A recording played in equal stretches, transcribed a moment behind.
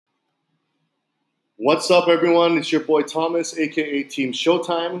What's up, everyone? It's your boy Thomas, aka Team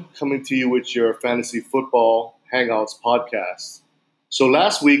Showtime, coming to you with your Fantasy Football Hangouts podcast. So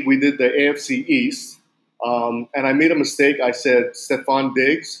last week we did the AFC East, and I made a mistake. I said Stephon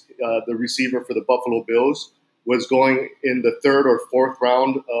Diggs, the receiver for the Buffalo Bills, was going in the third or fourth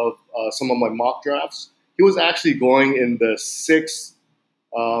round of some of my mock drafts. He was actually going in the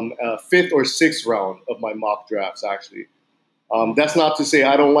fifth or sixth round of my mock drafts, actually. That's not to say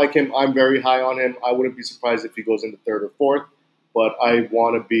I don't like him. I'm very high on him. I wouldn't be surprised if he goes in the third or fourth, but I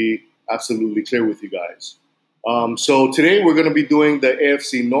want to be absolutely clear with you guys. So today we're going to be doing the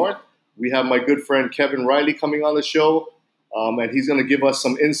AFC North. We have my good friend Kevin Riley coming on the show, and he's going to give us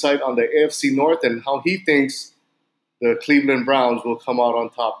some insight on the AFC North and how he thinks the Cleveland Browns will come out on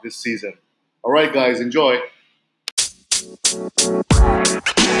top this season. All right, guys, enjoy.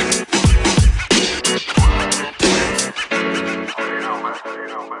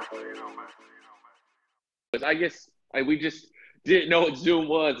 I guess we just didn't know what Zoom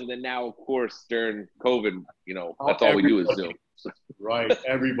was, and then now, of course, during COVID, that's all we do is Zoom. Right,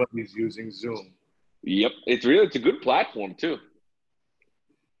 everybody's using Zoom. Yep, it's a good platform too.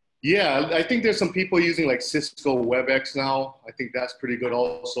 Yeah, I think there's some people using like Cisco WebEx now. I think that's pretty good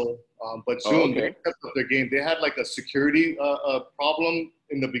also. But Zoom, they stepped up their game. They had like a security problem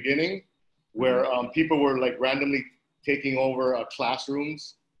in the beginning where people were like randomly taking over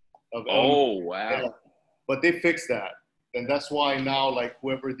classrooms. Wow. Yeah. But they fixed that. And that's why now, like,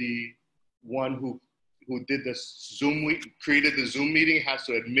 whoever the one who did this created the Zoom meeting has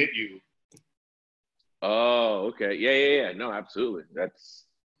to admit you. Oh, okay. Yeah. No, absolutely. That's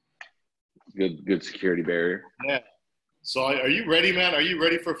good security barrier. Yeah. So are you ready, man? Are you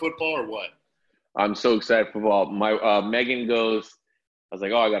ready for football or what? I'm so excited for football. My Megan goes, I was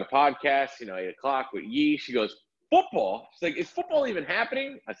like, I got a podcast, 8 o'clock with Yee. She goes, football? She's like, is football even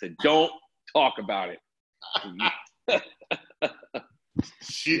happening? I said, don't talk about it.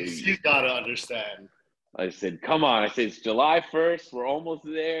 She's got to understand. I said, come on. I said, it's July 1st. We're almost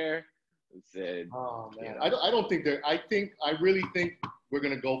there. I said, oh, man. I don't think I really think we're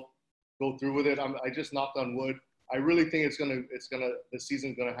going to go through with it. I just knocked on wood. I really think the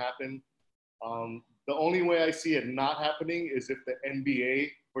season's going to happen. The only way I see it not happening is if the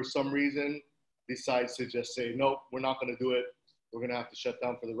NBA, for some reason, decides to just say, nope, we're not going to do it. We're going to have to shut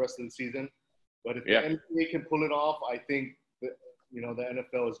down for the rest of the season. But if the NBA can pull it off, I think that, the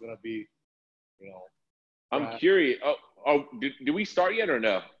NFL is going to be, I'm curious. Do we start yet or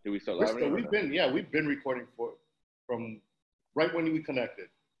no? Did we start live? We've been recording from right when we connected.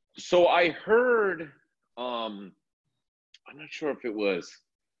 So I heard, I'm not sure if it was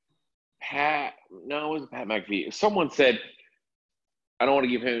Pat. No, it wasn't Pat McAfee. Someone said, I don't want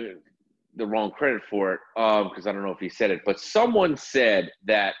to give him the wrong credit for it because I don't know if he said it, but someone said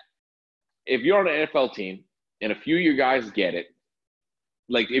that if you're on an NFL team and a few of your guys get it,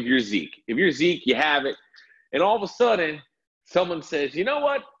 like if you're Zeke, you have it, and all of a sudden someone says, you know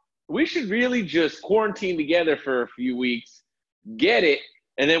what, we should really just quarantine together for a few weeks, get it,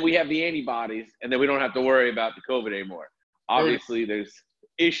 and then we have the antibodies, and then we don't have to worry about the COVID anymore. Obviously, there's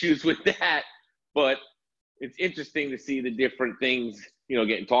issues with that, but it's interesting to see the different things,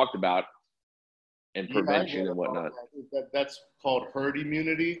 getting talked about and prevention and whatnot. That's called herd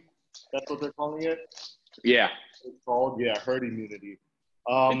immunity. That's what they're calling it? Yeah. It's called, herd immunity.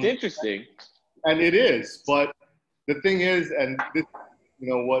 It's interesting. And it is, but the thing is, and this,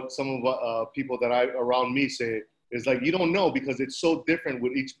 what some of people that around me say is like, you don't know because it's so different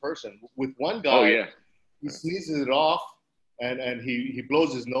with each person. With one guy, he sneezes it off and he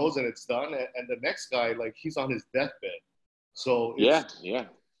blows his nose and it's done. And the next guy, like, he's on his deathbed. So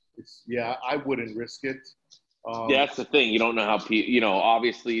I wouldn't risk it. That's the thing. You don't know how people,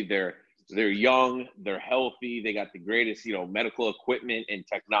 obviously they're young, they're healthy, they got the greatest, medical equipment and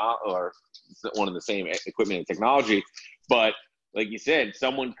or one of the same equipment and technology. But like you said,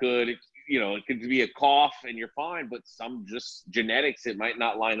 someone could, it could be a cough and you're fine, but some just genetics, it might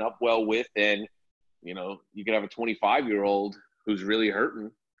not line up well with. And, you could have a 25-year-old who's really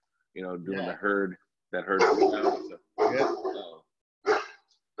hurting, doing that herd. So. Yeah.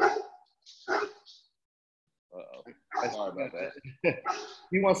 Sorry about that.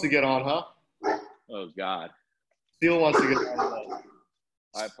 He wants to get on, huh? Oh, God. Still wants to get on.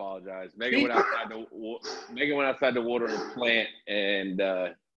 I apologize. Megan went outside to water the plant, and,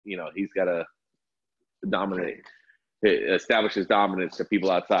 he's got to establish his dominance to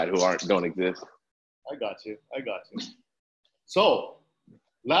people outside who don't exist. I got you. So,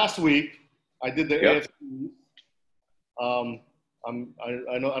 last week, I did the AFC. I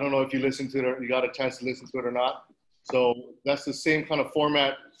don't know if you listened to it or you got a chance to listen to it or not. So that's the same kind of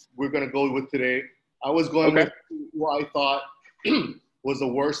format we're going to go with today. I was going Okay. with who I thought was the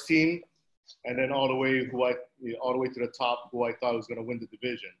worst team, and then all the way to the top, who I thought was going to win the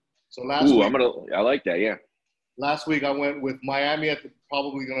division. So Ooh, I like that. Yeah. last week I went with Miami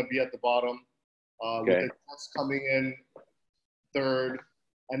probably going to be at the bottom, with Okay. the Jets coming in third,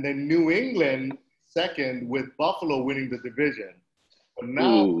 and then New England second, with Buffalo winning the division. But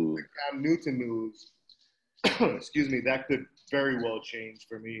now with Ooh. the Cam Newton news, excuse me, that could very well change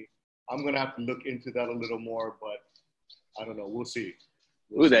for me. I'm going to have to look into that a little more, but I don't know. We'll see.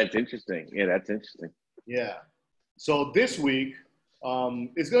 Ooh, that's interesting. Yeah, that's interesting. Yeah. So this week,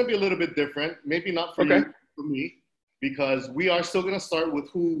 it's going to be a little bit different. Maybe not for Okay. you, for me, because we are still going to start with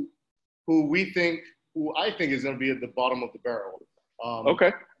who who I think is going to be at the bottom of the barrel.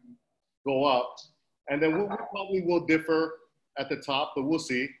 Okay. Go up, and then we probably will differ at the top, but we'll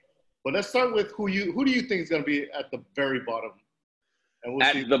see. But let's start with who do you think is going to be at the very bottom, and we'll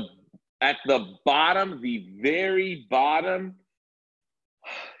see. At the bottom, the very bottom,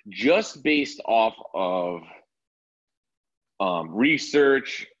 just based off of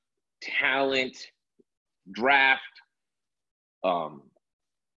research, talent, draft,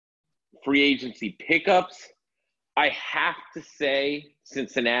 free agency pickups, I have to say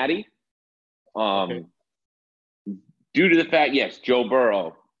Cincinnati. Okay. Due to the fact, yes, Joe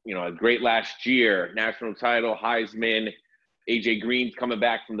Burrow, a great last year, national title, Heisman, AJ Green's coming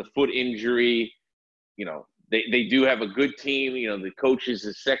back from the foot injury. They do have a good team. The coach is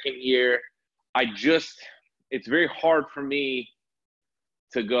his second year. It's very hard for me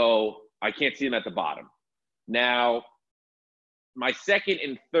to go, I can't see them at the bottom. Now, my second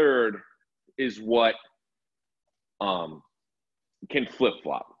and third is what can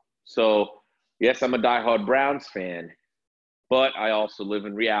flip-flop. So, yes, I'm a diehard Browns fan, but I also live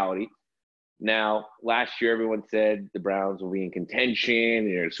in reality. Now, last year, everyone said the Browns will be in contention.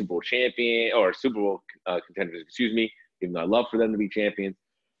 They're a Super Bowl champion, or Super Bowl contenders, excuse me, even though I love for them to be champions.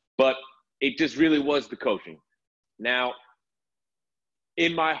 But it just really was the coaching. Now,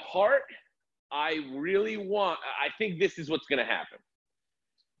 in my heart, I think this is what's going to happen.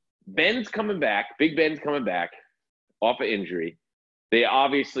 Ben's coming back. Big Ben's coming back off of injury. They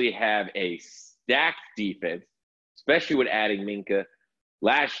obviously have a stacked defense, especially with adding Minka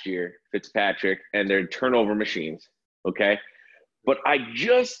last year, Fitzpatrick, and their turnover machines, okay? But I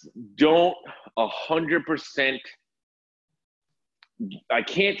just don't 100%. I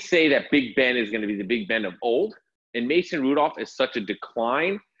can't say that Big Ben is going to be the Big Ben of old. And Mason Rudolph is such a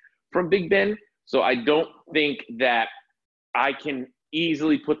decline from Big Ben. So I don't think that I can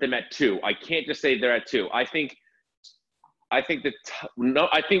easily put them at 2. I can't just say they're at 2. I think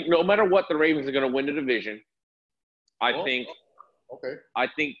no matter what, the Ravens are going to win the division. Okay. I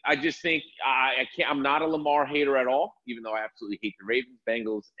just think I can't. I'm not a Lamar hater at all, even though I absolutely hate the Ravens,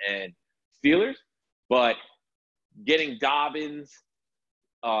 Bengals, and Steelers. But getting Dobbins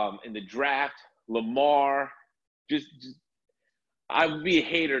in the draft, Lamar, just I would be a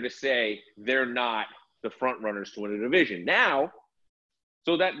hater to say they're not the front runners to win a division. Now,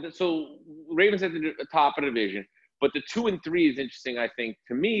 so Ravens at the top of the division, but the 2 and 3 is interesting, I think,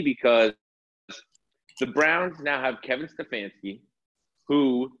 to me, because the Browns now have Kevin Stefanski,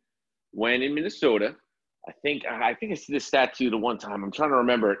 who, when in Minnesota, I think it's this stat to you the one time. I'm trying to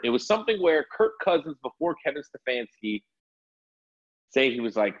remember. It was something where Kirk Cousins, before Kevin Stefanski, say he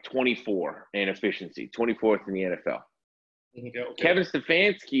was like 24 in efficiency, 24th in the NFL. Okay. Kevin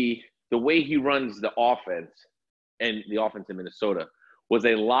Stefanski, the way he runs the offense, and the offense in Minnesota, was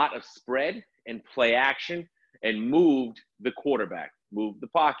a lot of spread and play action, and moved the quarterback, moved the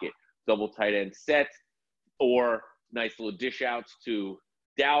pocket, double tight end sets, or nice little dish outs to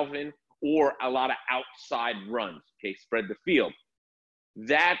Dalvin, or a lot of outside runs, okay, spread the field.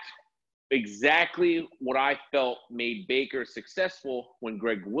 That's exactly what I felt made Baker successful when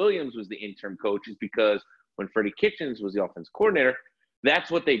Greg Williams was the interim coach, is because when Freddie Kitchens was the offense coordinator,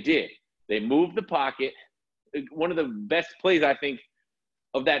 that's what they did. They moved the pocket. One of the best plays, I think,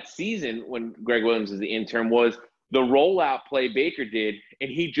 of that season when Greg Williams was the interim was the rollout play Baker did, and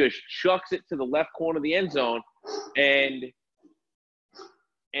he just chucks it to the left corner of the end zone, and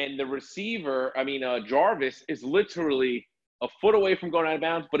the receiver, Jarvis, is literally a foot away from going out of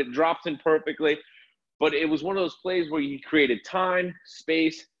bounds, but it drops in perfectly. But it was one of those plays where he created time,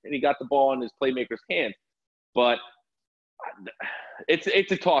 space, and he got the ball in his playmaker's hand. But it's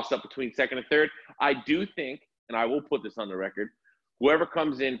a toss-up between second and third. I do think, and I will put this on the record, whoever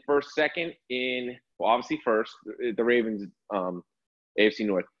comes in first, second obviously first, the Ravens, AFC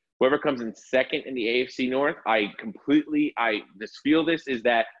North. Whoever comes in second in the AFC North, I just feel this is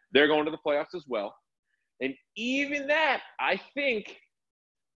that they're going to the playoffs as well. And even that, I think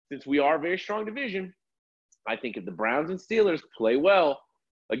since we are a very strong division, I think if the Browns and Steelers play well,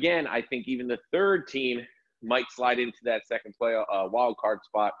 again, I think even the third team might slide into that second wild card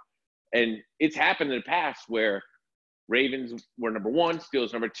spot. And it's happened in the past where Ravens were number 1,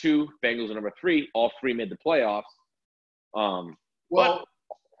 Steelers number 2, Bengals are number 3. All 3 made the playoffs.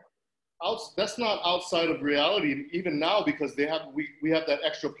 That's not outside of reality even now, because we have that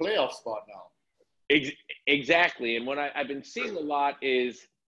extra playoff spot now. Exactly. And what I've been seeing a lot is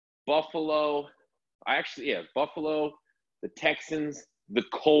Buffalo, Buffalo, the Texans, the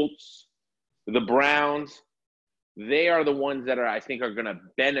Colts, the Browns. They are the ones that I think are going to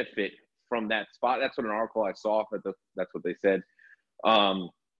benefit from that spot. That's what an article I saw. That's what they said.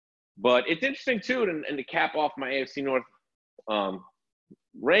 But it's interesting too, and to cap off my AFC North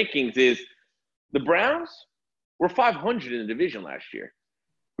rankings, is the Browns were 500 in the division last year.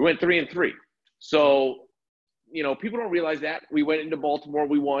 We went 3-3. So, people don't realize that. We went into Baltimore,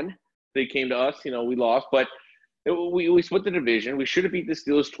 we won. They came to us, we lost. But we split the division. We should have beat the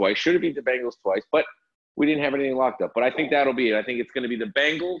Steelers twice, should have beat the Bengals twice, but we didn't have anything locked up. But I think that'll be it. I think it's going to be the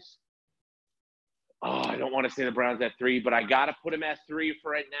Bengals. Oh, I don't want to say the Browns at 3, but I got to put them at 3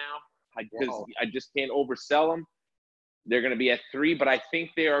 for right now. I just can't oversell them. They're going to be at 3, but I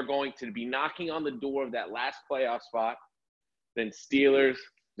think they are going to be knocking on the door of that last playoff spot, then Steelers,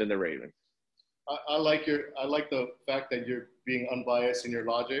 then the Ravens. I like the fact that you're being unbiased in your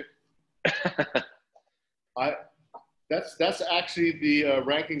logic. That's actually the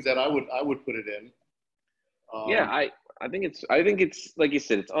rankings that I would put it in. I think it's like you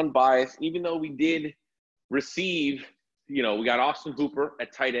said, it's unbiased. Even though we did receive, we got Austin Hooper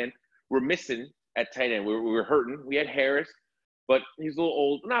at tight end. We're missing at tight end. We were hurting. We had Harris, but he's a little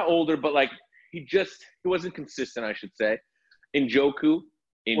old, not older, but like he wasn't consistent, I should say. Njoku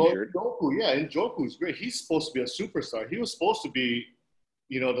injured. Well, Njoku's great. He's supposed to be a superstar. He was supposed to be,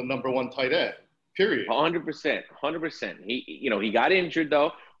 the number 1 tight end. Period. 100%. He got injured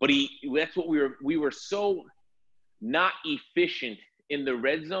though, but that's what we were so not efficient in the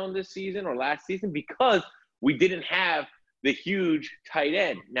red zone this season or last season because we didn't have the huge tight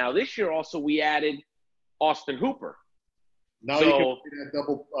end. Now this year also we added Austin Hooper. Now you can see that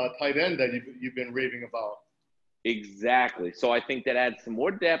double tight end that you've been raving about. Exactly. So I think that adds some more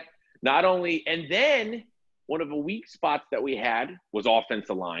depth. Not only, and then one of the weak spots that we had was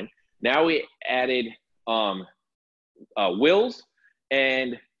offensive line. Now we added Wills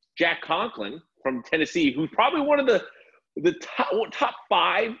and Jack Conklin from Tennessee, who's probably one of the top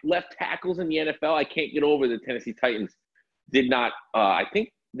 5 left tackles in the NFL. I can't get over the Tennessee Titans did not I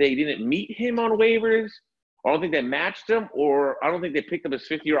think they didn't meet him on waivers. I don't think they matched him, or I don't think they picked up his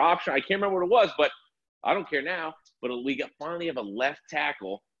 5th-year option. I can't remember what it was, but I don't care now. But we finally have a left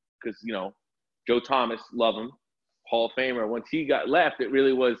tackle because, Joe Thomas, love him, Hall of Famer. Once he got left, it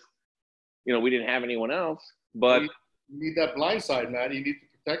really was, we didn't have anyone else. But you need that blind side, man. You need to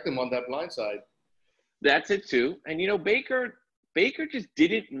protect him on that blind side. That's it too. And Baker just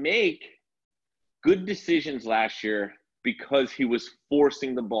didn't make good decisions last year because he was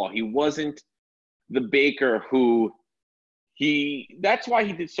forcing the ball. He wasn't the Baker who that's why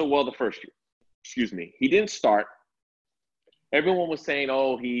he did so well the first year. Excuse me. He didn't start. Everyone was saying,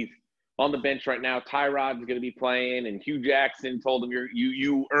 "Oh, he's on the bench right now. Tyrod's going to be playing," and Hugh Jackson told him,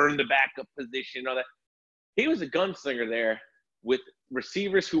 "You earned the backup position." All that. He was a gunslinger there with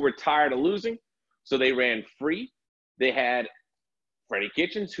receivers who were tired of losing. So they ran free. They had Freddie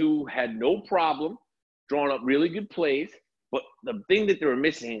Kitchens, who had no problem drawing up really good plays. But the thing that they were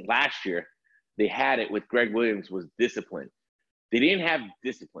missing last year, they had it with Greg Williams, was discipline. They didn't have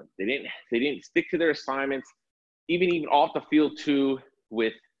discipline. They didn't stick to their assignments, even off the field too,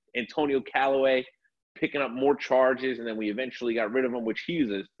 with Antonio Callaway picking up more charges, and then we eventually got rid of him, which he's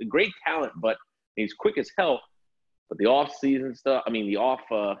a great talent, but he's quick as hell. But the off-season stuff, the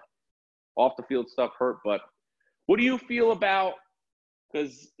off the field stuff hurt. But what do you feel about,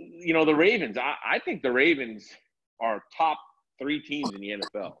 because the Ravens, I think the Ravens are top 3 teams in the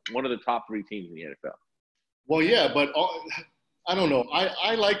NFL, one of the top 3 teams in the NFL. Well, yeah, but I don't know.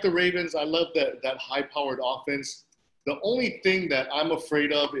 I like the Ravens. I love that high-powered offense. The only thing that I'm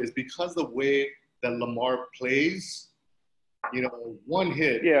afraid of is because the way that Lamar plays, one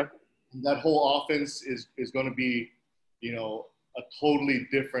hit, that whole offense is going to be, a totally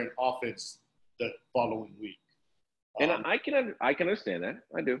different offense the following week. And I can understand that.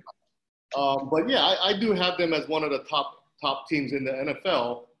 I do. But yeah, I do have them as one of the top teams in the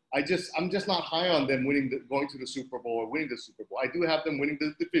NFL. I'm just not high on them going to the Super Bowl or winning the Super Bowl. I do have them winning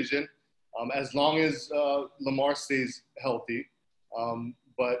the division as long as Lamar stays healthy.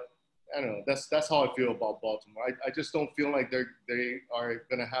 But I don't know. That's how I feel about Baltimore. I just don't feel like they are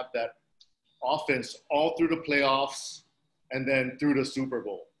going to have that offense all through the playoffs and then through the Super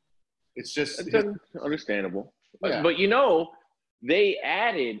Bowl. It's just It's understandable. yeah. But they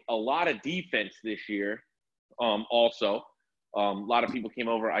added a lot of defense this year. Also, a lot of people came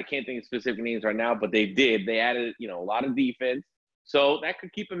over. I can't think of specific names right now, but they did. They added, a lot of defense, so that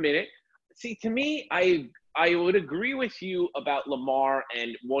could keep them in it. See, to me, I would agree with you about Lamar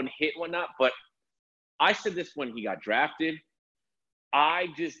and one hit, whatnot. But I said this when he got drafted. I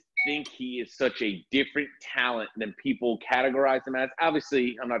just think he is such a different talent than people categorize him as.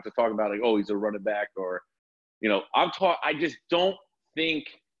 Obviously, I'm not just talking about like, oh, he's a running back or, I just don't think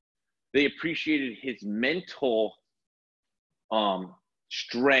they appreciated his mental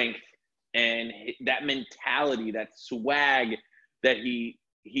strength and that mentality, that swag that he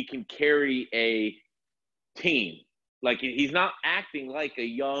can carry a team. Like he's not acting like a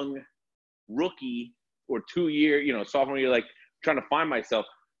young rookie or 2-year, sophomore year, like trying to find myself.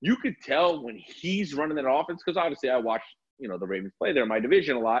 You could tell when he's running that offense, because obviously I watch, the Ravens play. They're in my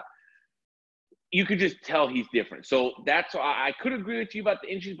division a lot. You could just tell he's different. So that's why I could agree with you about the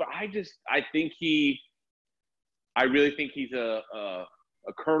injuries, but I really think he's a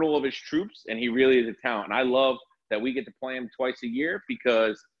colonel of his troops, and he really is a talent. And I love that we get to play him twice a year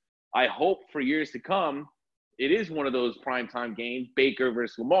because I hope for years to come, it is one of those primetime games, Baker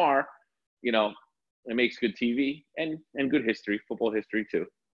versus Lamar. It makes good TV and good history, football history too.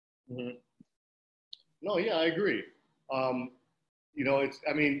 Mm-hmm. No, yeah, I agree.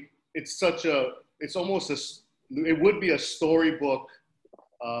 It would be a storybook,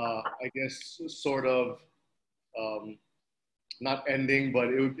 I guess, sort of, not ending, but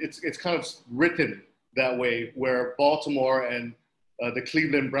it's kind of written that way, where Baltimore and the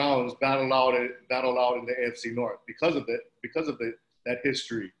Cleveland Browns battle out in the AFC North because of that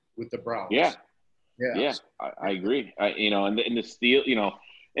history with the Browns. Yeah, I agree. And the steal,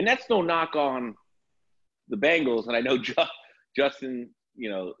 and that's no knock on the Bengals. And I know Justin,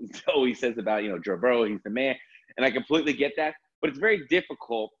 always says about, Joe Burrow, he's the man. And I completely get that. But it's very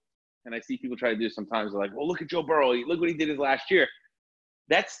difficult. And I see people try to do sometimes, they're like, well, look at Joe Burrow. Look what he did his last year.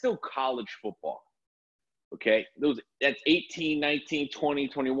 That's still college football. Okay? That's 18, 19, 20,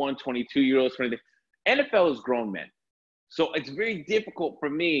 21, 22-year-olds. NFL is grown men. So it's very difficult for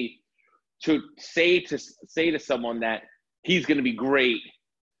me to say to someone that he's going to be great,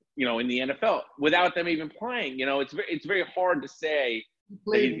 in the NFL without them even playing. It's very hard to say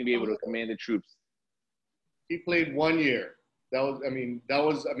that he's going to be able to command the troops. He played 1 year.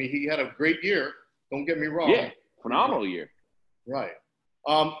 He had a great year. Don't get me wrong. Yeah, phenomenal year. Right.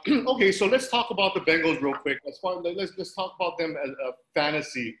 Okay, so let's talk about the Bengals real quick. Let's talk about them as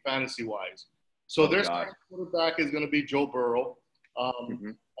fantasy wise. So their starting quarterback is going to be Joe Burrow.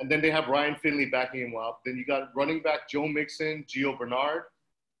 And then they have Ryan Finley backing him up. Then you got running back Joe Mixon, Gio Bernard.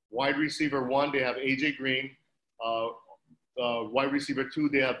 Wide receiver 1, they have AJ Green. Wide receiver 2,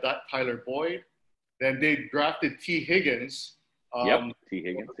 they have Tyler Boyd. Then they drafted T. Higgins. T.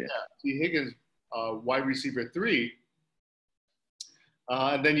 Higgins. Yeah. T. Higgins, wide receiver 3.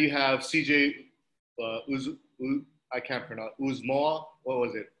 And then you have CJ I can't pronounce Uzuma. What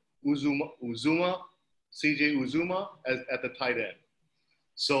was it? Uzuma. CJ Uzuma at the tight end.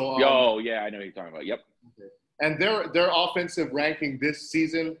 So yeah, I know what you're talking about. Yep. Okay. And their offensive ranking this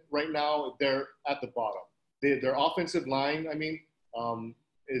season right now, they're at the bottom. Their offensive line,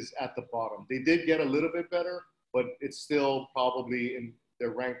 is at the bottom. They did get a little bit better, but it's still probably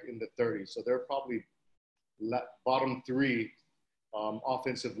they're ranked in the 30s. So they're probably bottom 3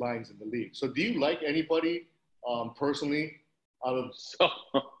 offensive lines in the league. So do you like anybody personally out of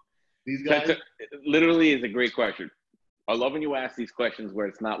these guys? Literally is a great question. I love when you ask these questions where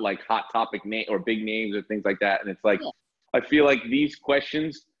it's not like hot topic name or big names or things like that. And it's like, I feel like these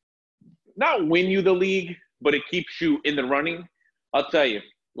questions not win you the league, but it keeps you in the running. I'll tell you,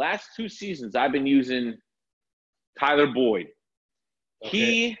 last 2 seasons, I've been using Tyler Boyd.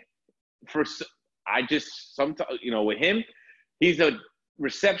 Okay. With him, he's a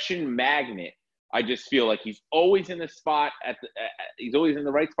reception magnet. I just feel like he's always in the spot he's always in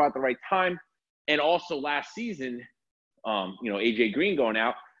the right spot at the right time. And also last season, AJ Green going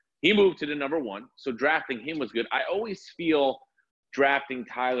out, he moved to the number 1. So drafting him was good. I always feel drafting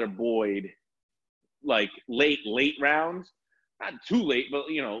Tyler Boyd like late rounds, not too late,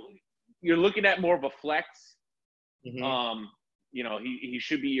 but you're looking at more of a flex. Mm-hmm. He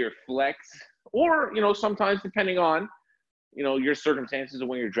should be your flex, or sometimes depending on your circumstances and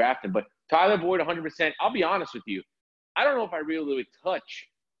when you're drafting. But Tyler Boyd, 100%. I'll be honest with you, I don't know if I really would touch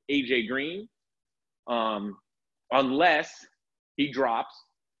AJ Green, unless he drops.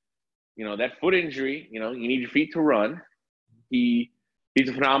 that foot injury, you need your feet to run. He's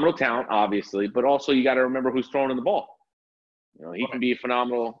a phenomenal talent, obviously, but also you got to remember who's throwing in the ball. He can be a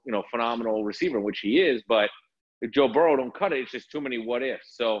phenomenal receiver, which he is, but if Joe Burrow don't cut it, it's just too many what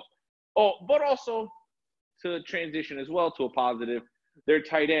ifs. So, but also to transition as well to a positive, their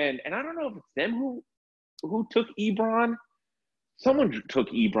tight end, and I don't know if it's them who took Ebron. Someone took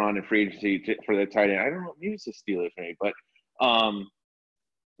Ebron in free agency for their tight end. I don't know, maybe it's a Steelers for me, but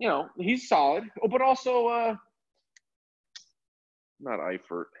he's solid. Oh, but also not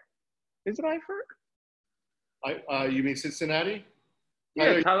Eifert. Is it Eifert? You mean Cincinnati?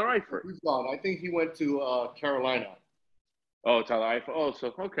 Yeah, Tyler Eifert. He's gone. I think he went to Carolina. Oh, Tyler Eifert. Oh,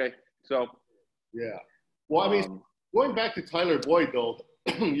 so okay. So yeah. Well, I mean, going back to Tyler Boyd, though,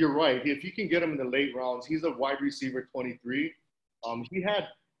 you're right. If you can get him in the late rounds, he's a wide receiver 23. He had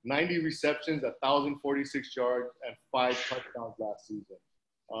 90 receptions, 1,046 yards, and 5 touchdowns last season.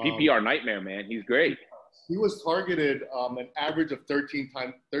 PPR nightmare, man. He's great. He was targeted an average of 13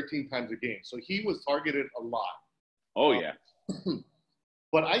 times a game. So he was targeted a lot. Oh, yeah.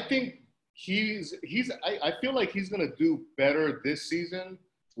 But I think I feel like he's going to do better this season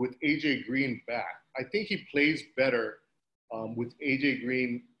with A.J. Green back. I think he plays better with A.J.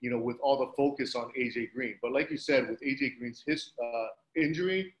 Green, with all the focus on A.J. Green. But like you said, with A.J. Green's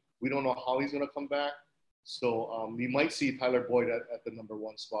injury, we don't know how he's going to come back. So we might see Tyler Boyd at the number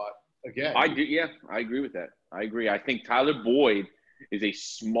 1 spot again. I do. Yeah, I agree with that. I agree. I think Tyler Boyd is a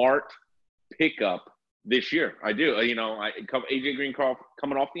smart pickup this year. I do. AJ Green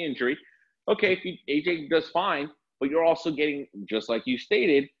coming off the injury. Okay, if AJ does fine, but you're also getting, just like you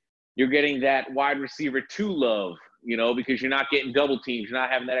stated, you're getting that wide receiver 2 love, because you're not getting double teams. You're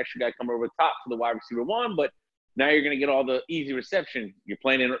not having that extra guy come over the top for the wide receiver 1, but now you're going to get all the easy reception. You're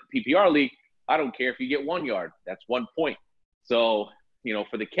playing in a PPR league. I don't care if you get 1 yard. That's 1 point. So,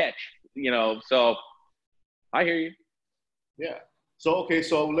 for the catch, so I hear you. Yeah. So, okay,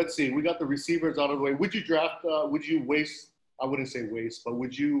 so let's see. We got the receivers out of the way. Would you draft, would you waste, I wouldn't say waste, but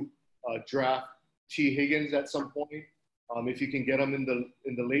would you draft T. Higgins at some point if you can get him in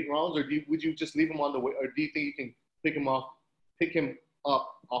the late rounds, or would you just leave him on the way, or do you think you can pick him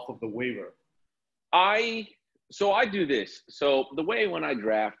up off of the waiver? So I do this. So the way when I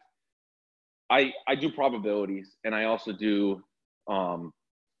draft, I do probabilities, and I also do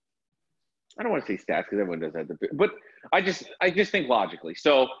I don't want to say stats because everyone does that, but I just think logically.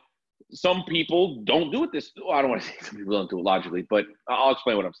 So some people don't do it this. Well, I don't want to say some people don't do it logically, but I'll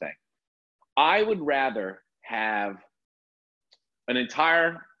explain what I'm saying. I would rather have an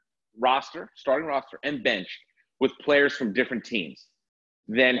entire starting roster, and bench with players from different teams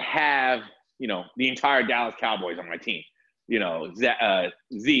than have the entire Dallas Cowboys on my team.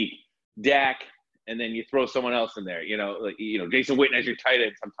 Zeke, Dak, and then you throw someone else in there. Jason Witten as your tight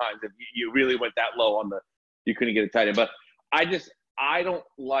end. Sometimes if you really went that low you couldn't get a tight end. But I don't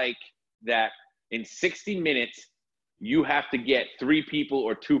like that in 60 minutes you have to get 3 people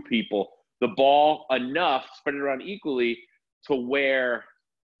or 2 people the ball enough, spread it around equally to where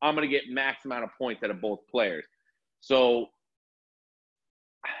I'm going to get max amount of points out of both players. So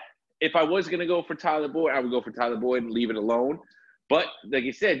if I was going to go for Tyler Boyd, I would go for Tyler Boyd and leave it alone. But like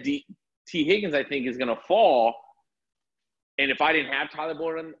you said, T. Higgins, I think, is going to fall. And if I didn't have Tyler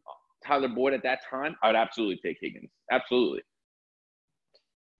Boyd at that time, I would absolutely take Higgins. Absolutely.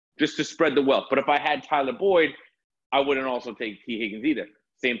 Just to spread the wealth. But if I had Tyler Boyd, I wouldn't also take T. Higgins either.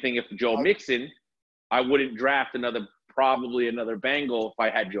 Same thing if Joe Mixon, I wouldn't draft probably another Bengal if I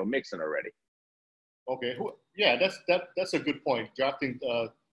had Joe Mixon already. Okay. Yeah, that's a good point. Drafting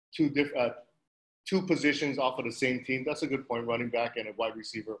two positions off of the same team. That's a good point. Running back and a wide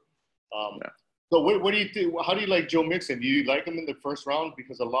receiver. Yeah. So what do you think? How do you like Joe Mixon? Do you like him in the first round?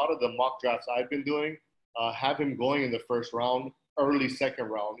 Because a lot of the mock drafts I've been doing have him going in the first round, early second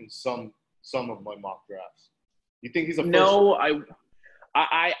round in some of my mock drafts. You think he's a first? No,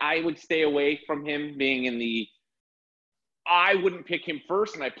 I would stay away from him being in the. I wouldn't pick him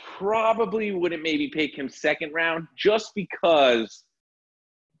first, and I probably wouldn't maybe pick him second round, just because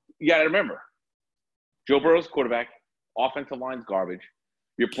you got to remember, Joe Burrow's quarterback, offensive line's garbage.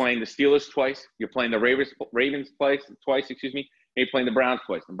 You're playing the Steelers twice. You're playing the Ravens twice, and you're playing the Browns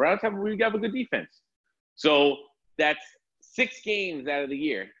twice. The Browns have a good defense. So that's 6 games out of the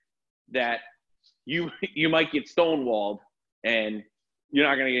year that you might get stonewalled, and you're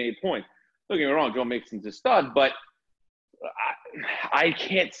not going to get any points. Don't get me wrong, Joe Mixon's a stud, but I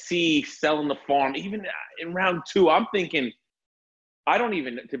can't see selling the farm. Even in round 2, I'm thinking – I don't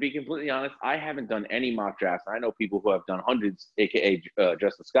even, to be completely honest, I haven't done any mock drafts. I know people who have done hundreds, a.k.a.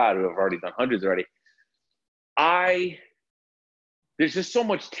 Justin Scott, who have already done hundreds already. there's just so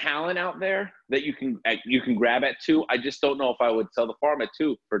much talent out there that you can grab at 2. I just don't know if I would sell the farm at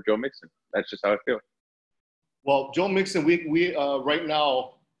 2 for Joe Mixon. That's just how I feel. Well, Joe Mixon, we right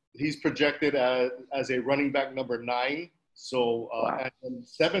now he's projected as a running back number 9, so Wow. and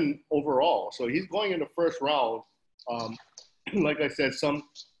 7 overall. So he's going in the first round. Like I said, some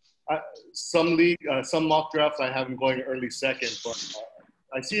mock drafts I have him going early second, but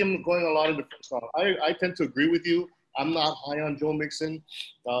I see him going a lot in the first round. I tend to agree with you. I'm not high on Joe Mixon,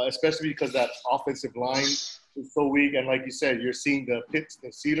 especially because that offensive line is so weak. And like you said, you're seeing the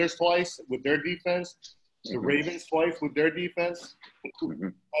Steelers twice with their defense, the Ravens twice with their defense,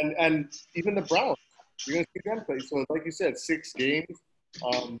 and even the Browns. You're going to see them play. So like you said, 6 games.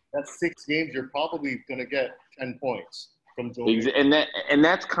 That's 6 games. You're probably going to get 10 points from Joe Mixon. And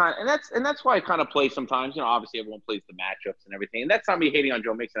that's why I kind of play sometimes. You know, obviously everyone plays the matchups and everything, and that's not me hating on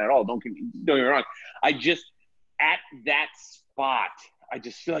Joe Mixon at all. Don't get me wrong. I just at that spot, I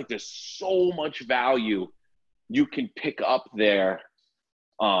just feel like there's so much value you can pick up there.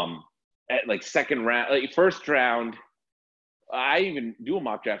 At like second round, like first round. I even do a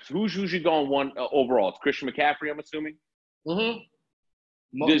mock draft. Who's usually going 1 overall? It's Christian McCaffrey, I'm assuming.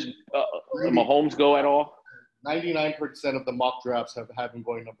 Does Mahomes go at all? 99% of the mock drafts have him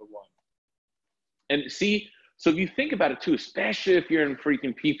going number 1. And see, so if you think about it too, especially if you're in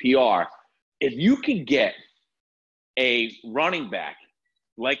freaking PPR, if you can get a running back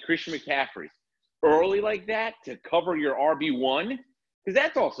like Christian McCaffrey early like that to cover your RB1, because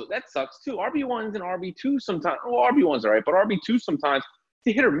that sucks too. RB1s and RB2 sometimes. Well, RB1s are right, but RB2 sometimes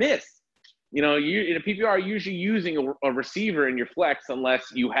it's a hit or miss. You know, you in a PPR are usually using a receiver in your flex unless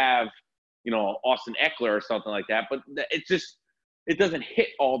you have, you know, Austin Eckler or something like that. But it doesn't hit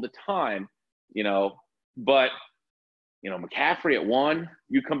all the time, you know. But, you know, McCaffrey at 1,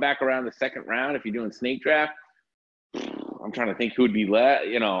 you come back around the second round if you're doing snake draft. I'm trying to think who would be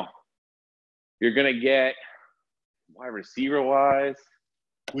you know, you're gonna get wide receiver wise.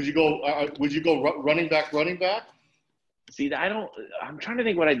 Would you go running back? See, I'm trying to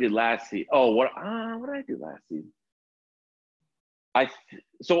think what I did last season. Oh, what did I do last season?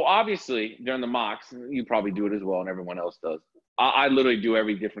 So obviously during the mocks, you probably do it as well, and everyone else does. I literally do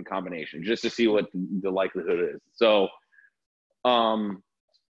every different combination just to see what the likelihood is. So,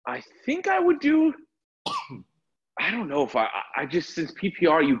 I think I would do. I don't know if I just, since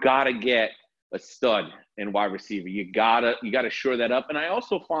PPR, you gotta get a stud in wide receiver. You gotta shore that up. And I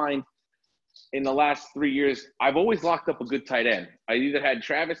also find in the last 3 years, I've always locked up a good tight end. I either had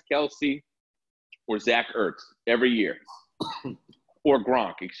Travis Kelce or Zach Ertz every year, or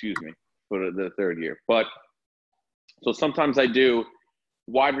Gronk, excuse me, for the third year. But so sometimes I do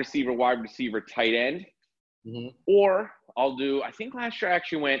wide receiver, tight end, or I'll do. I think last year I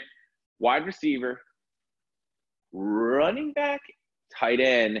actually went wide receiver, running back, tight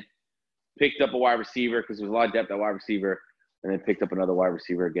end, picked up a wide receiver because there's a lot of depth at wide receiver, and then picked up another wide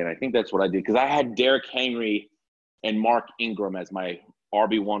receiver again. I think that's what I did because I had Derrick Henry and Mark Ingram as my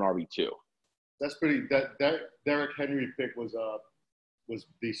RB1, RB2. That's pretty. That Derrick Henry pick was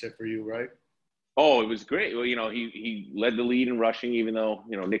decent for you, right? Oh, it was great. Well, you know, he led the lead in rushing, even though,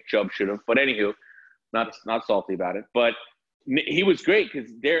 you know, Nick Chubb should have. But anywho, not salty about it. But he was great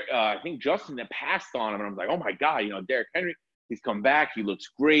because I think Justin had passed on him, and I was like, oh my God, you know, Derrick Henry, he's come back, he looks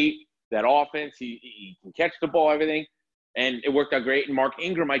great. That offense, he can catch the ball, everything, and it worked out great. And Mark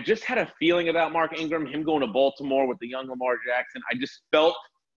Ingram, I just had a feeling about Mark Ingram, him going to Baltimore with the young Lamar Jackson. I just felt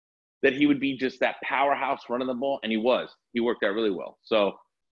that he would be just that powerhouse running the ball, and he was. He worked out really well. So,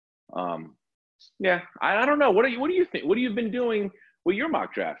 yeah, I don't know. What do you think? What have you been doing with your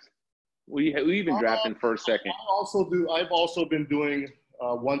mock drafts? Who you been drafting first, second? I've also been doing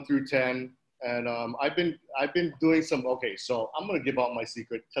 1 through 10, and I've been doing some. Okay, so I'm gonna give out my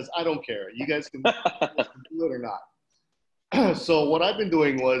secret because I don't care. You guys can do it or not. So what I've been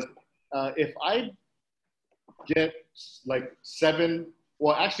doing was, if I get like 7,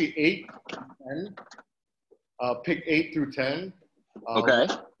 well, actually 8, 10, pick 8 through 10. Okay.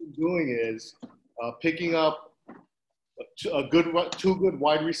 What I've been doing is picking up 2 good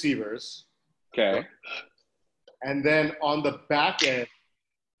wide receivers. Okay. And then on the back end,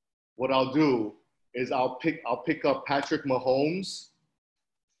 what I'll do is I'll pick up Patrick Mahomes,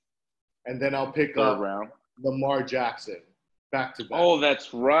 and then I'll pick Third up round. Lamar Jackson back to back. Oh,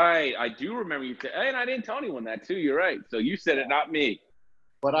 that's right. I do remember you said, and I didn't tell anyone that too. You're right. So you said it, not me.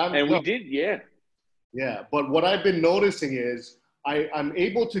 But we did, yeah. Yeah, but what I've been noticing is I'm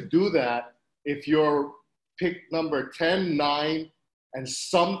able to do that if you're pick number 10, 9, and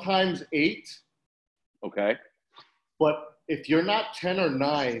sometimes 8. Okay. But if you're not 10 or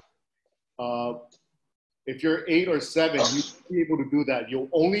 9, if you're 8 or 7, you won't be able to do that. You'll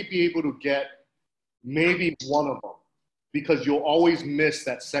only be able to get maybe one of them because you'll always miss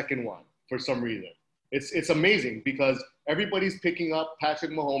that second one for some reason. It's amazing because everybody's picking up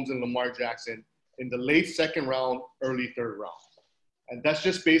Patrick Mahomes and Lamar Jackson in the late second round, early third round. And that's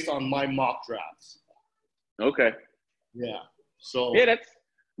just based on my mock drafts. Okay. Yeah. So yeah, that's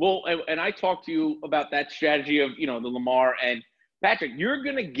well, and I talked to you about that strategy of the Lamar and Patrick. You're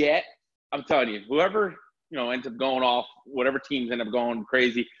gonna get, I'm telling you, whoever ends up going off, whatever teams end up going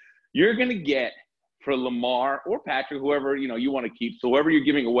crazy, you're gonna get for Lamar or Patrick, whoever you want to keep. So whoever you're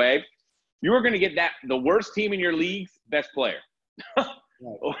giving away, you are gonna get the worst team in your league's best player.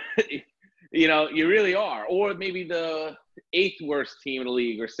 You really are, or maybe the 8th worst team in the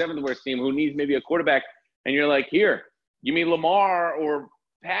league or 7th worst team who needs maybe a quarterback, and you're like, here, give me Lamar or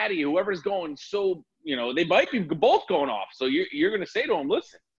Patty, whoever's going. So they might be both going off. So you're going to say to them,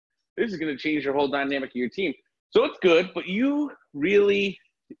 listen, this is going to change your whole dynamic of your team. So it's good, but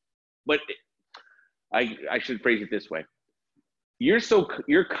I should phrase it this way.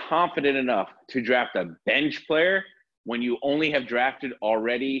 You're confident enough to draft a bench player when you only have drafted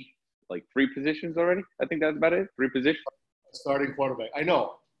already like 3 positions already. I think that's about it. 3 positions. Starting quarterback. I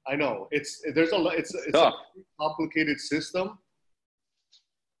know. It's a complicated system.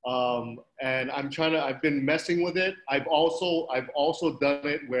 And I've been messing with it. I've also done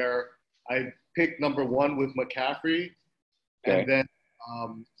it where I picked number 1 with McCaffrey. Okay.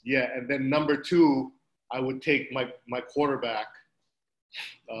 And then number 2, I would take my quarterback,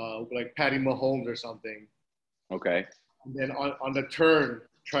 like Patty Mahomes or something. Okay. And then on the turn,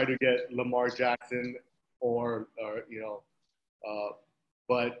 try to get Lamar Jackson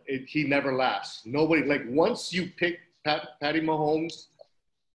but he never lasts. Nobody, like, once you pick Patty Mahomes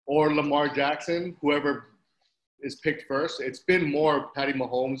or Lamar Jackson, whoever is picked first, it's been more Patty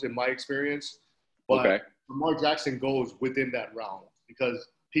Mahomes in my experience. But Lamar Jackson goes within that round because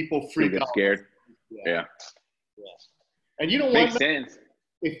people freak out. Scared. Yeah. And you know what? Makes sense.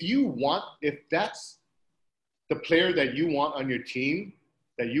 If that's the player that you want on your team,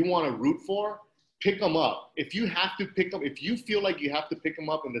 that you want to root for, pick them up. If you have to pick them, if you feel like you have to pick them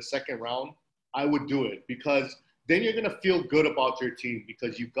up in the second round, I would do it because then you're going to feel good about your team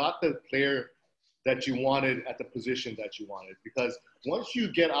because you got the player that you wanted at the position that you wanted. Because once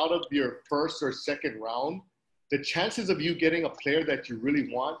you get out of your first or second round, the chances of you getting a player that you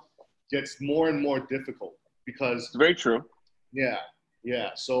really want gets more and more difficult because it's very true. Yeah.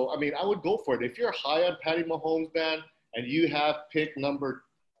 So, I mean, I would go for it. If you're high on Patty Mahomes, man, and you have pick number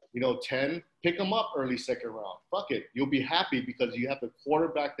 10, pick them up early second round. Fuck it. You'll be happy because you have the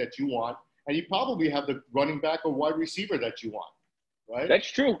quarterback that you want, and you probably have the running back or wide receiver that you want, right?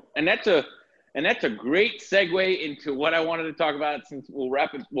 That's true. And that's a great segue into what I wanted to talk about since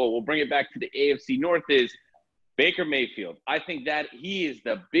we'll bring it back to the AFC North is Baker Mayfield. I think that he is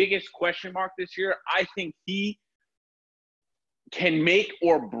the biggest question mark this year. I think he can make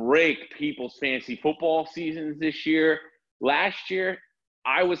or break people's fantasy football seasons this year. Last year,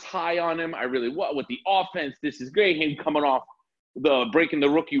 I was high on him. I really was. With the offense, this is great. Him coming off breaking the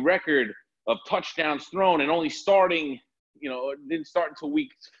rookie record of touchdowns thrown and only starting, didn't start until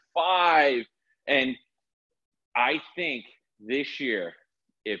week 5. And I think this year,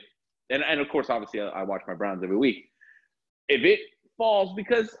 and of course, obviously, I watch my Browns every week. If it falls,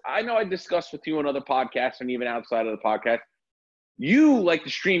 because I know I discussed with you on other podcasts and even outside of the podcast, you like to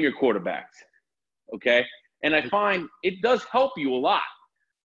stream your quarterbacks, okay? And I find it does help you a lot.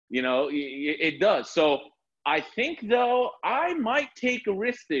 It does. So I think, though, I might take a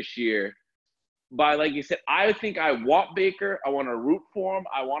risk this year by, like you said, I think I want Baker. I want to root for him.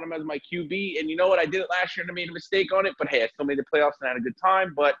 I want him as my QB. And you know what? I did it last year and I made a mistake on it. But, hey, I still made the playoffs and had a good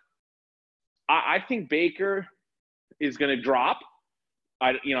time. But I think Baker is going to drop.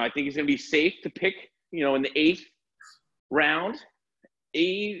 I think he's going to be safe to pick, in the 8th round.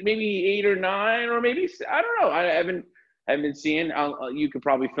 Maybe 8 or 9, or maybe, I don't know. I haven't been seeing. You could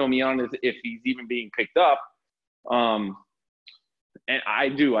probably fill me on if he's even being picked up. And I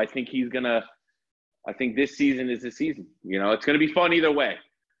do. I think I think this season is the season. It's going to be fun either way.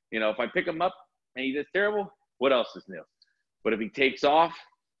 If I pick him up and he does terrible, what else is new? But if he takes off,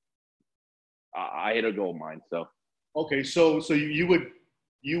 I hit a gold mine. So. Okay, so you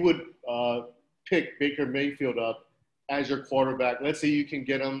would pick Baker Mayfield up as your quarterback. Let's say you can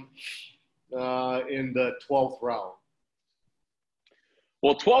get him in the 12th round.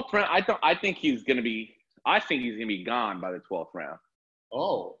 Well, 12th round, I think he's going to be gone by the 12th round.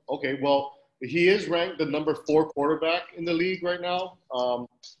 Oh, okay. Well, he is ranked the number 4 quarterback in the league right now.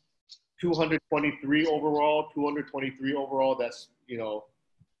 223 overall. That's,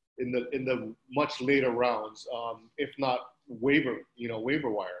 in the much later rounds, if not waiver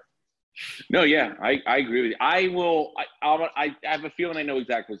wire. No, yeah, I agree with you. I have a feeling I know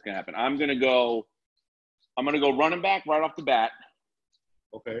exactly what's going to happen. I'm going to go running back right off the bat.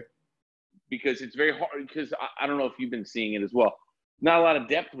 Okay. Because it's very hard. Because I don't know if you've been seeing it as well. Not a lot of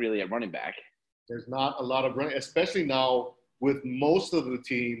depth really at running back. There's not a lot of running, especially now with most of the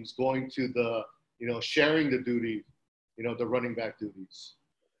teams going to the sharing the duty, the running back duties.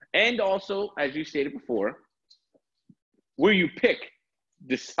 And also, as you stated before, where you pick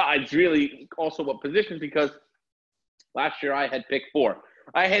decides really also what positions, because last year I had pick 4.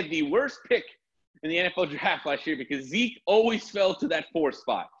 I had the worst pick in the NFL draft last year because Zeke always fell to that 4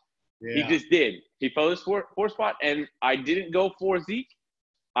 spot. Yeah. He just did. He fell to this 4 spot, and I didn't go for Zeke.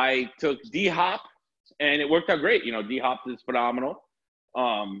 I took D-Hop, and it worked out great. D-Hop is phenomenal.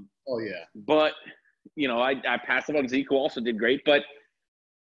 Oh, yeah. But, I passed it on Zeke, who also did great. But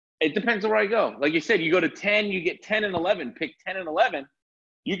it depends on where I go. Like you said, you go to 10, you get 10 and 11, pick 10 and 11.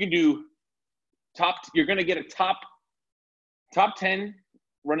 You can do you're going to get a top 10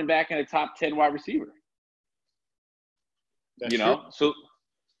 running back and a top 10 wide receiver. That's true. So,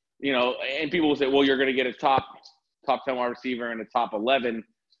 and people will say, well, you're going to get a top 10 wide receiver and a top 11,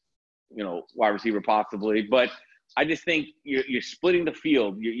 wide receiver possibly. But I just think you're splitting the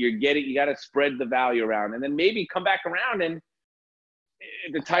field. You got to spread the value around, and then maybe come back around, and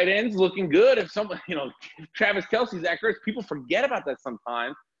the tight end's looking good. If someone, Travis Kelce's that great, people forget about that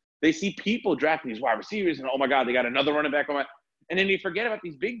sometimes. They see people drafting these wide receivers, and oh my God, they got another running back on and then you forget about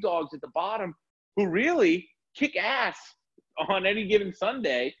these big dogs at the bottom who really kick ass on any given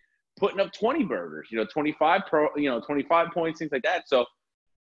Sunday, putting up 20 burgers, 25 points, things like that. So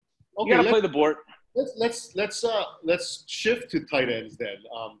you got to play the board. Let's shift to tight ends then.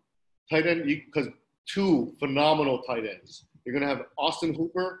 Tight end, because 2 phenomenal tight ends. You're gonna have Austin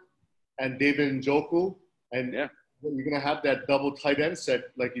Hooper and David Njoku, and you're gonna have that double tight end set,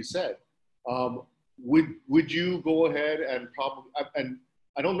 like you said. Would you go ahead and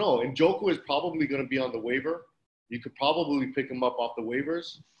I don't know. Njoku is probably going to be on the waiver. You could probably pick him up off the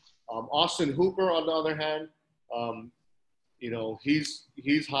waivers. Austin Hooper, on the other hand,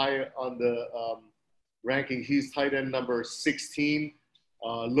 he's high on the ranking. He's tight end number 16,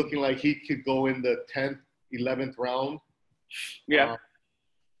 looking like he could go in the 10th, 11th round. Yeah.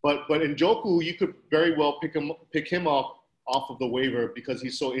 But Njoku, you could very well pick him off of the waiver because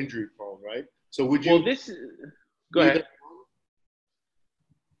he's so injury prone, right? So would you? Well, go ahead.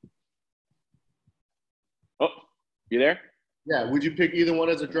 Oh, you there? Yeah. Would you pick either one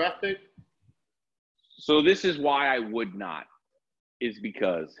as a draft pick? So this is why I would not, is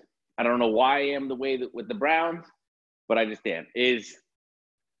because I don't know why I am the way that with the Browns, but I just am.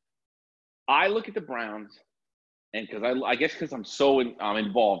 I look at the Browns, and because I guess because I'm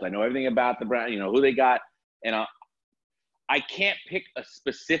involved, I know everything about the Browns, who they got, and I can't pick a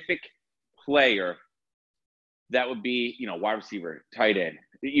specific player that would be, wide receiver, tight end.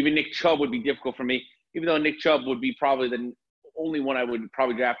 Even Nick Chubb would be difficult for me, even though Nick Chubb would be probably the only one I would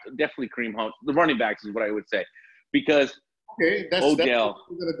probably draft. Definitely Kareem Hunt. The running backs is what I would say. Because that's Odell. That's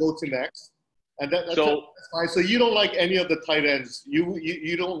what we're going to go to next. And that's fine. So you don't like any of the tight ends.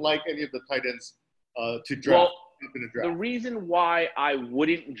 You don't like any of the tight ends to draft. Well, the reason why I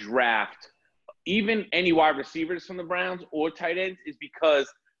wouldn't draft even any wide receivers from the Browns or tight ends is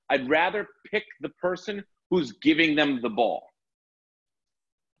because I'd rather pick the person who's giving them the ball.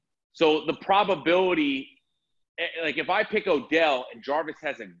 So the probability, like if I pick Odell and Jarvis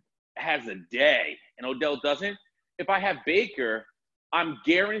has a day and Odell doesn't, if I have Baker, I'm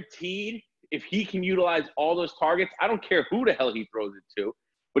guaranteed if he can utilize all those targets, I don't care who the hell he throws it to,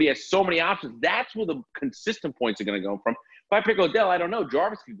 but he has so many options. That's where the consistent points are going to go from. If I pick Odell, I don't know.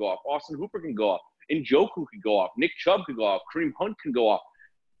 Jarvis could go off. Austin Hooper can go off. Njoku could go off. Nick Chubb could go off. Kareem Hunt can go off.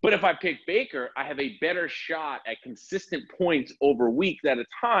 But if I pick Baker, I have a better shot at consistent points over weeks at a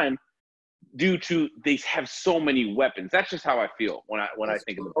time due to they have so many weapons. That's just how I feel when I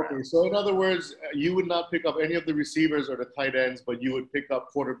think of the Browns. Okay, so in other words, you would not pick up any of the receivers or the tight ends, but you would pick up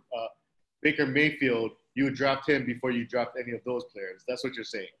Baker Mayfield. You would draft him before you draft any of those players. That's what you're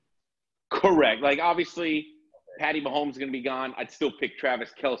saying. Correct. Like, obviously, Patty Mahomes is going to be gone. I'd still pick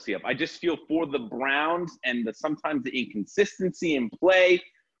Travis Kelce up. I just feel for the Browns and sometimes the inconsistency in play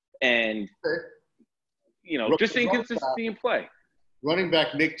and, just the inconsistency in play. Running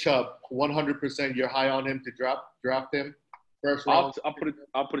back Nick Chubb, 100%. You're high on him to draft him first round. I'll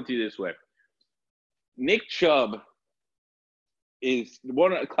put it to you this way. Nick Chubb is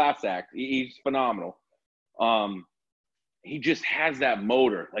a class act. He's phenomenal. He just has that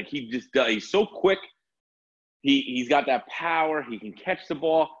motor. Like he just does. He's so quick. He's got that power. He can catch the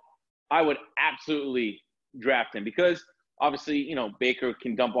ball. I would absolutely draft him because obviously, Baker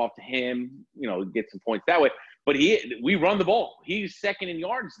can dump off to him, get some points that way. But we run the ball. He's second in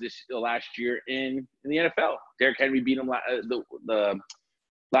yards last year in the NFL. Derrick Henry beat him the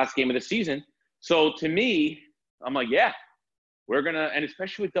last game of the season. So to me, I'm like, yeah, we're going to – and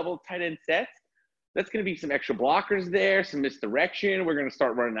especially with double tight end sets, that's going to be some extra blockers there, some misdirection. We're going to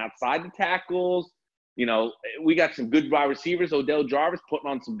start running outside the tackles. We got some good wide receivers. Odell Jarvis putting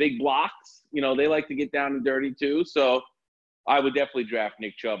on some big blocks. They like to get down and dirty too. So I would definitely draft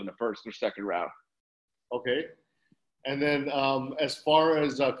Nick Chubb in the first or second round. Okay. And then as far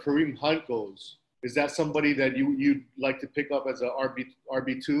as Kareem Hunt goes, is that somebody that you'd like to pick up as a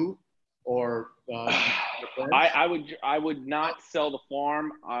RB2 or I would not sell the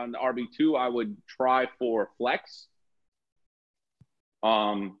farm on RB2. I would try for flex.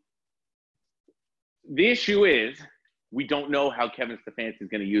 The issue is we don't know how Kevin Stefanski is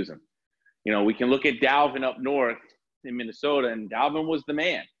going to use him. We can look at Dalvin up north in Minnesota, and Dalvin was the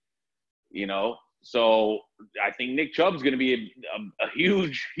man. So I think Nick Chubb's going to be a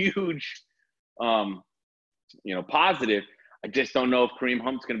huge, huge, positive. I just don't know if Kareem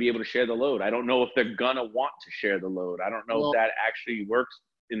Hunt's going to be able to share the load. I don't know if they're going to want to share the load. I don't know if that actually works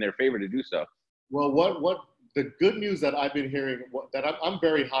in their favor to do so. Well, what the good news that I've been hearing, that I'm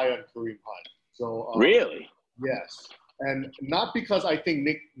very high on Kareem Hunt. So really? Yes. And not because I think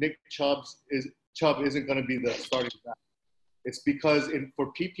Nick Chubb isn't going to be the starting back. It's because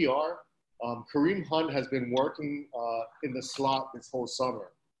for PPR, Kareem Hunt has been working in the slot this whole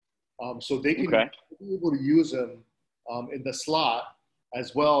summer. So they can be able to use him in the slot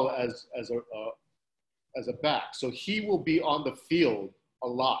as well as a back. So he will be on the field a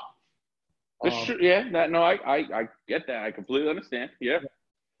lot. That's true. Yeah, I get that. I completely understand. Yeah.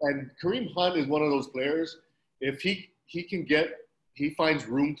 And Kareem Hunt is one of those players. If he finds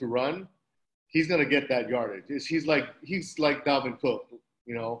room to run, he's gonna get that yardage. He's like Dalvin Cook,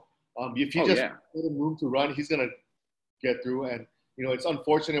 If you give him room to run, he's gonna get through. And it's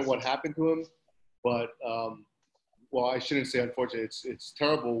unfortunate what happened to him, but well, I shouldn't say unfortunate. It's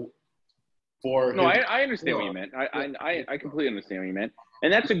terrible for. No, I understand what you meant. I completely understand what you meant,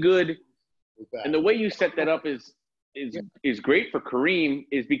 and that's a good. And the way you set that up is great for Kareem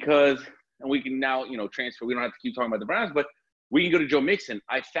is because, and we can now transfer. We don't have to keep talking about the Browns, but we can go to Joe Mixon.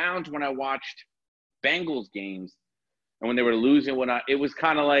 I found when I watched Bengals games and when they were losing, it was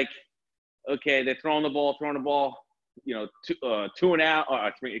kind of like, okay, they're throwing the ball, 2 and out,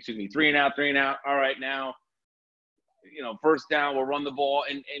 3 and out. All right, now, first down, we'll run the ball.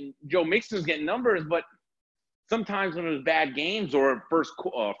 And Joe Mixon's getting numbers, but sometimes when it was bad games or first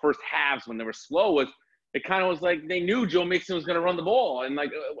halves when they were slow, it kind of was like they knew Joe Mixon was going to run the ball. And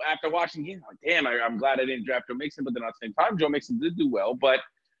like after watching games, like, damn, I'm glad I didn't draft Joe Mixon. But then at the same time, Joe Mixon did do well. But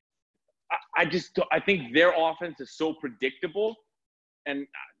I think their offense is so predictable. And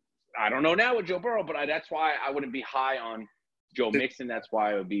I don't know now with Joe Burrow, but that's why I wouldn't be high on Joe Mixon. That's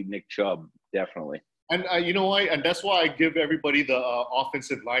why it would be Nick Chubb, definitely. And you know why? And that's why I give everybody the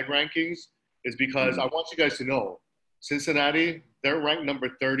offensive line rankings is because I want you guys to know Cincinnati, they're ranked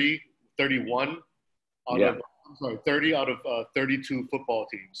number 31 30 out of 32 football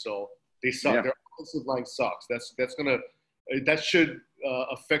teams. So they suck. Yeah. Their offensive line sucks. That should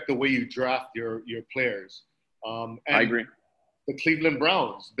affect the way you draft your players. And I agree. The Cleveland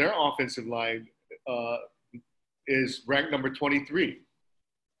Browns, their offensive line is ranked number 23.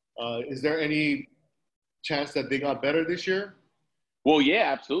 Is there any chance that they got better this year? Well,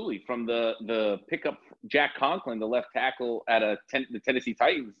 yeah, absolutely. From the pickup, Jack Conklin, the left tackle at the Tennessee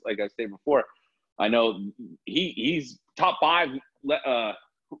Titans, like I said before, I know he's top 5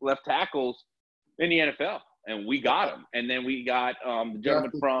 left tackles in the NFL, and we got him. And then we got the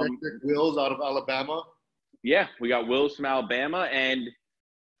gentleman from Wills out of Alabama. Yeah, we got Wills from Alabama, and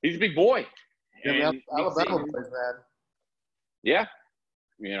he's a big boy. Yeah, Alabama boys, man. Yeah,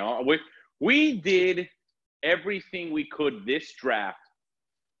 we did everything we could this draft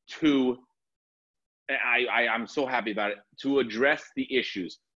to I'm so happy about it, to address the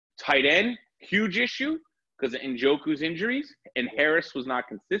issues. Tight end, huge issue because of Njoku's injuries, and Harris was not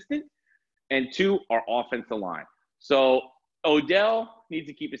consistent. And 2, our offensive line. So Odell needs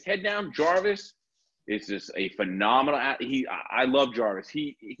to keep his head down. Jarvis is just a phenomenal I love Jarvis.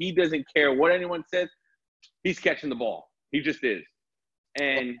 He doesn't care what anyone says. He's catching the ball. He just is.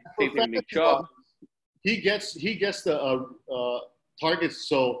 And same thing with Nick Chubb. He gets the targets,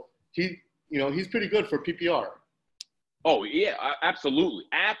 so he's pretty good for PPR. Oh yeah, absolutely.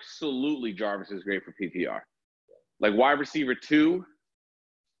 Jarvis is great for PPR, like wide receiver 2.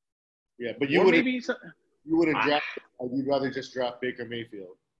 Yeah, but you wouldn't draft. You'd rather just draft Baker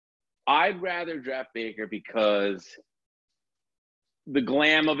Mayfield. I'd rather draft Baker because the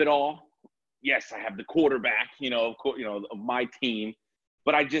glam of it all. Yes, I have the quarterback, of my team,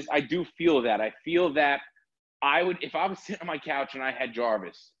 but I do feel that. I feel that I would, if I was sitting on my couch and I had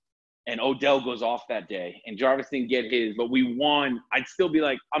Jarvis and Odell goes off that day and Jarvis didn't get his, but we won, I'd still be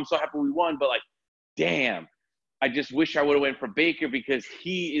like, I'm so happy we won, but like, damn, I just wish I would have went for Baker because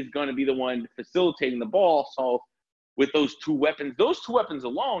he is going to be the one facilitating the ball. So with those two weapons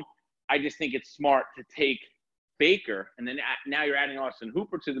alone, I just think it's smart to take Baker, and then now you're adding Austin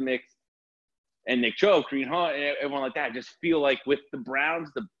Hooper to the mix, and Nick Chubb, Kareem Hunt, and everyone like that. I just feel like with the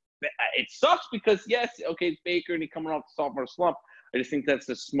Browns, it sucks because, yes, okay, it's Baker, and he's coming off the sophomore slump. I just think that's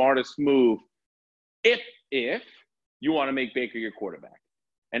the smartest move if you want to make Baker your quarterback.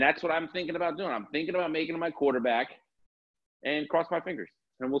 And that's what I'm thinking about doing. I'm thinking about making him my quarterback and cross my fingers,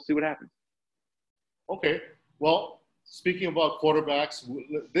 and we'll see what happens. Okay. Well, speaking about quarterbacks,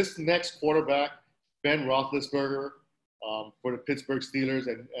 this next quarterback, Ben Roethlisberger, for the Pittsburgh Steelers,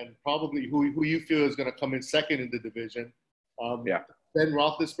 and probably who you feel is going to come in second in the division. Yeah. Ben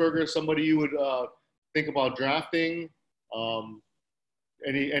Roethlisberger, somebody you would think about drafting.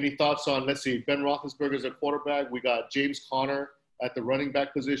 Any thoughts on, let's see, Ben Roethlisberger as a quarterback. We got James Conner at the running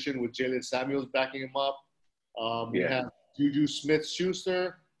back position with Jalen Samuels backing him up. We have Juju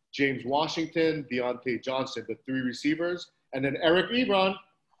Smith-Schuster, James Washington, Deontay Johnson, the three receivers, and then Eric Ebron.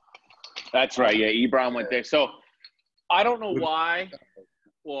 That's right. Yeah, Ebron went there. So I don't know why.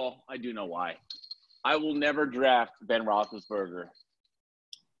 Well, I do know why. I will never draft Ben Roethlisberger.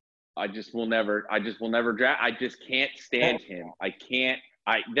 I just will never draft. I just can't stand him.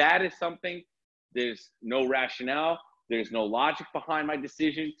 That is something. There's no rationale. There's no logic behind my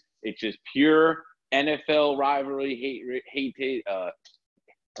decision. It's just pure NFL rivalry, hate.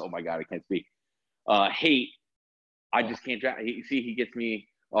 Oh my God, I can't speak. Hate. I just can't draft. He gets me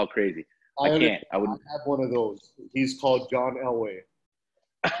all crazy. I can't. I wouldn't have one of those. He's called John Elway.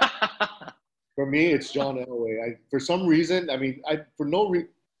 For me, it's John Elway. For some reason, for no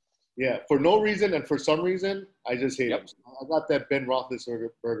reason and for some reason, I just hate him. I got that Ben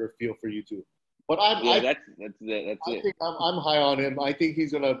Roethlisberger feel for you too. But that's it. I think I'm high on him. I think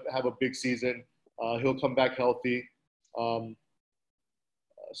he's gonna have a big season. He'll come back healthy. But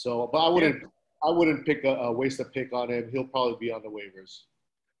I wouldn't waste a pick on him. He'll probably be on the waivers.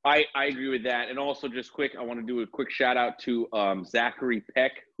 I agree with that. And also, just quick, I want to do a quick shout out to Zachary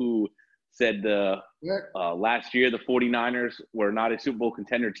Peck, who said last year the 49ers were not a Super Bowl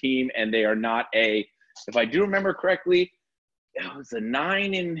contender team, and they are not if I do remember correctly, it was a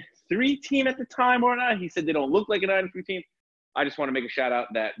 9-3 team at the time or not. He said they don't look like a 9-3 team. I just want to make a shout out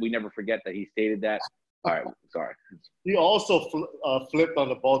that we never forget that he stated that. All right, sorry. He also flipped on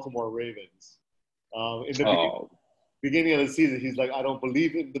the Baltimore Ravens. In the beginning of the season, he's like, I don't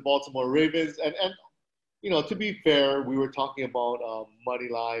believe in the Baltimore Ravens. And to be fair, we were talking about money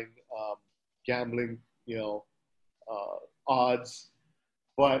line, gambling, odds.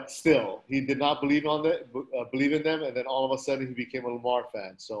 But still, he did not believe in them, and then all of a sudden he became a Lamar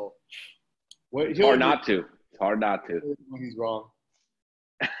fan. So it's hard not to. It's hard not to. When he's wrong.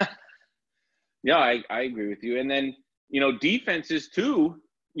 Yeah, I agree with you. And then, defenses too,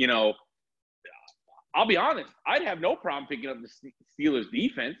 I'll be honest, I'd have no problem picking up the Steelers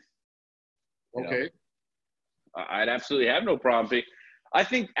defense. Okay. I'd absolutely have no problem. I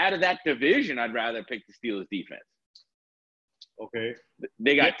think out of that division, I'd rather pick the Steelers defense. Okay.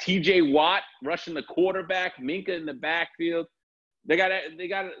 They got T.J. Watt rushing the quarterback, Minka in the backfield. They got I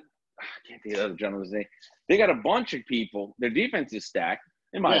can't think of the other gentleman's name. They got a bunch of people. Their defense is stacked,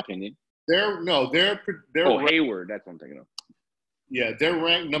 in my opinion. They're Hayward. That's what I'm thinking of. Yeah, they're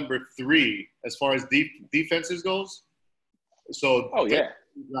ranked number 3 as far as defenses goes. So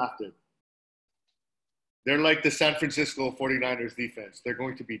drafted. They're like the San Francisco 49ers defense. They're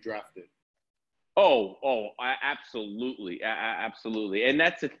going to be drafted. Absolutely. Absolutely. And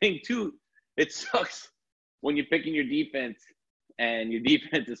that's the thing, too. It sucks when you're picking your defense and your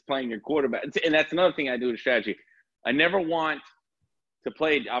defense is playing your quarterback. And that's another thing I do with strategy. I never want to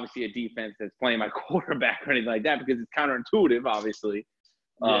play, obviously, a defense that's playing my quarterback or anything like that because it's counterintuitive, obviously.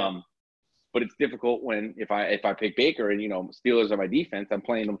 Yeah. But it's difficult if I pick Baker and, Steelers are my defense, I'm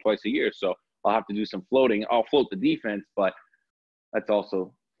playing them twice a year. So I'll have to do some floating. I'll float the defense, but that's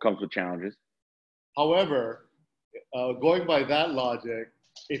also comes with challenges. However, going by that logic,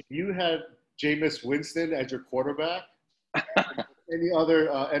 if you had Jameis Winston as your quarterback, any other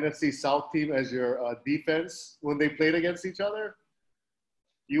NFC South team as your defense when they played against each other,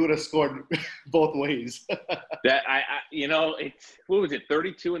 you would have scored both ways. It's what was it,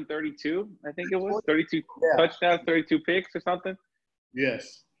 32 and 32? I think it was 32 touchdowns, 32 picks or something.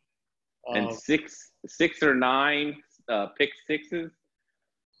 Yes. And Um, six or nine pick sixes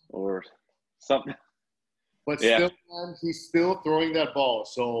or something. but Yeah. still, man, he's still throwing that ball.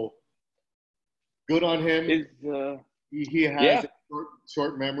 So good on him. Is He has yeah. a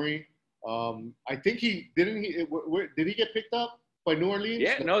short memory. I think he didn't. Did he get picked up by New Orleans?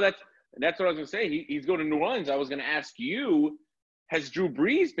 Yeah, no, that's what I was gonna say. He's going to New Orleans. I was gonna ask you, has Drew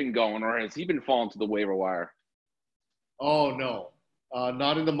Brees been going, or has he been falling to the waiver wire? Oh no,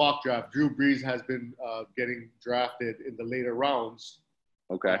 not in the mock draft. Drew Brees has been getting drafted in the later rounds,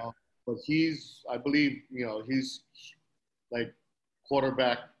 Okay. but I believe, he's like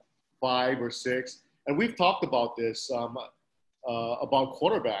quarterback 5 or 6, and we've talked about this about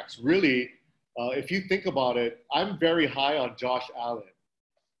quarterbacks. Really, if you think about it, I'm very high on Josh Allen.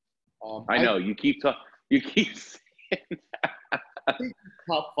 I know you keep saying I think he's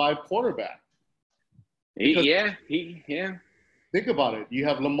top 5 quarterback. yeah. Think about it. You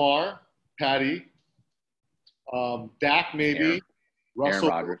have Lamar, Patty, Dak, maybe Aaron Russell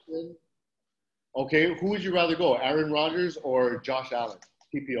Rodgers. Wilson. Okay, who would you rather go, Aaron Rodgers or Josh Allen,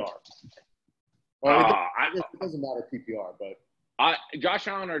 PPR? Or I guess it doesn't matter PPR, but Josh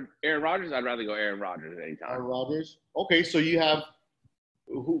Allen or Aaron Rodgers, I'd rather go Aaron Rodgers anytime. Aaron Rodgers. Okay, so you have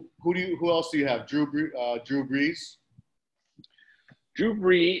who else do you have? Drew Brees. Drew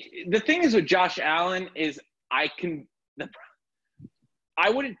Brees. The thing is with Josh Allen is I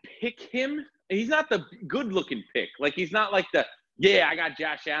wouldn't pick him. He's not the good-looking pick. Like, he's not like I got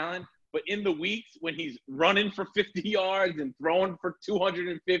Josh Allen. But in the weeks when he's running for 50 yards and throwing for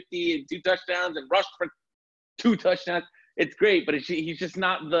 250 and 2 touchdowns and rushed for 2 touchdowns, it's great. But he's just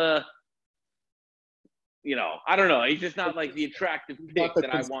not the, I don't know. He's just not like the attractive pick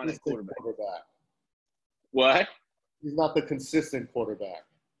that I want at quarterback. What? He's not the consistent quarterback.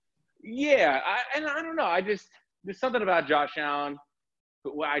 Yeah, I don't know. There's something about Josh Allen.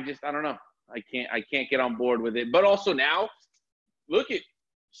 I don't know. I can't get on board with it. But also now, look at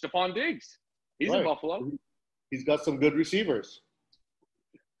Stephon Diggs. He's in Buffalo. He's got some good receivers.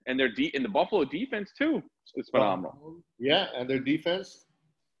 And they're in the Buffalo defense too. It's phenomenal. Yeah, and their defense.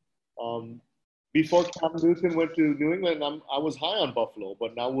 Before Cam Newton went to New England, I was high on Buffalo,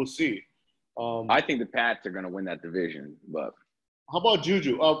 but now we'll see. I think the Pats are going to win that division. But how about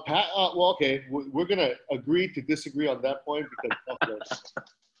Juju? Pat. Well, okay, we're going to agree to disagree on that point because Buffalo.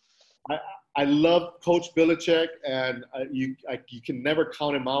 I love Coach Belichick, and you can never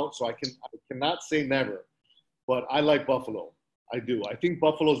count him out. So I cannot say never, but I like Buffalo. I do. I think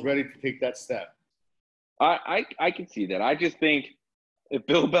Buffalo's ready to take that step. I can see that. I just think if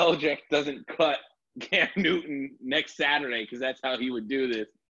Bill Belichick doesn't cut Cam Newton next Saturday, because that's how he would do this,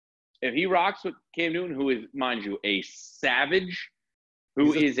 if he rocks with Cam Newton, who is, mind you, a savage,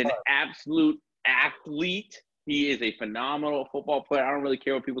 who is an absolute athlete. He is a phenomenal football player. I don't really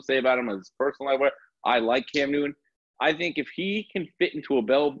care what people say about him as his personal life. I like Cam Newton. I think if he can fit into a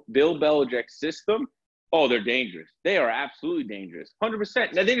Bill Belichick system, they're dangerous. They are absolutely dangerous,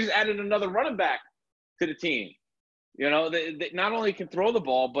 100%. Now, they just added another running back to the team. They not only can throw the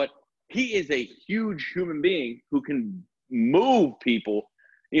ball, but he is a huge human being who can move people,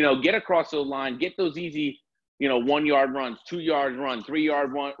 get across the line, get those easy 1-yard runs, 2-yard runs,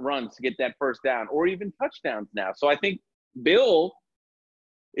 3-yard runs to get that first down, or even touchdowns now. So I think Bill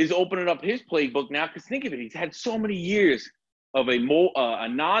is opening up his playbook now, because think of it, he's had so many years of a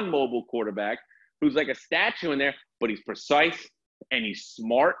non-mobile quarterback who's like a statue in there, but he's precise and he's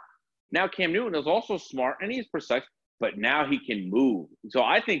smart. Now Cam Newton is also smart and he's precise, but now he can move. So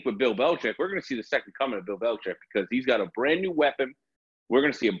I think with Bill Belichick, we're going to see the second coming of Bill Belichick, because he's got a brand new weapon. We're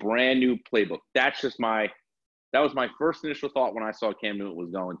going to see a brand new playbook. That was my first initial thought when I saw Cam Newton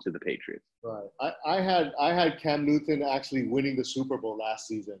was going to the Patriots. Right. I had Cam Newton actually winning the Super Bowl last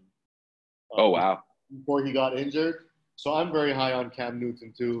season. Oh, wow. Before he got injured. So I'm very high on Cam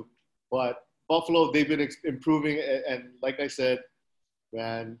Newton too. But Buffalo, they've been improving. And like I said,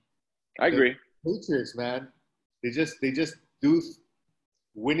 man. I agree. Patriots, man. They just do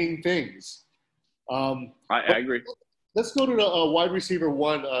winning things. I agree. Let's go to the wide receiver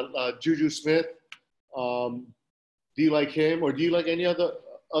 1, Juju Smith. Do you like him, or do you like any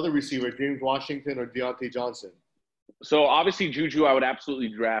other receiver, James Washington or Deontay Johnson? So obviously Juju, I would absolutely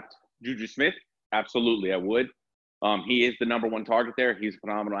draft Juju Smith. Absolutely, I would. He is the number 1 target there. He's a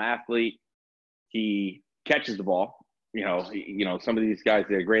phenomenal athlete. He catches the ball. Some of these guys,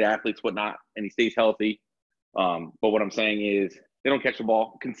 they're great athletes, whatnot, and he stays healthy. But what I'm saying is they don't catch the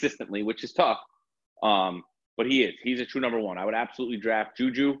ball consistently, which is tough. But he's a true number 1. I would absolutely draft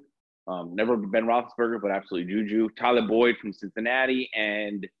Juju. Never Ben Roethlisberger, but absolutely Juju. Tyler Boyd from Cincinnati,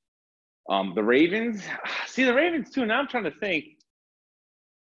 and the Ravens. See, the Ravens too. Now I'm trying to think.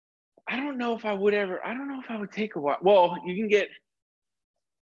 I don't know if I would take a wide. Well, you can get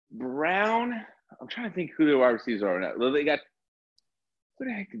Brown. I'm trying to think who the wide receivers are now. Well, they got, who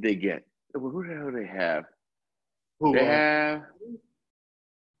the heck did they get? Who the hell do they have? Who? They have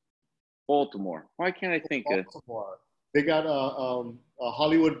Baltimore. Why can't I think of? Baltimore. They got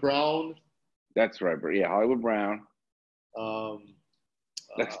Hollywood Brown. That's right, bro. Yeah, Hollywood Brown.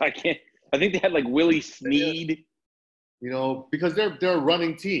 That's I can't. I think they had like Willie Snead. You know, because they're a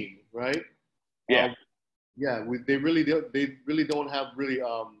running team, right? Yeah. They really don't have really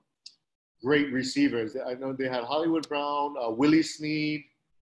great receivers. I know they had Hollywood Brown, Willie Snead,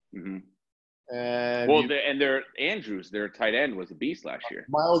 Mm-hmm. and their Andrews, their tight end, was a beast last year.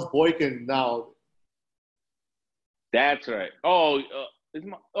 Miles Boykin now. That's right.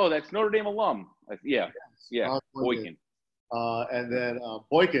 That's Notre Dame alum. Yeah, Boykin. And then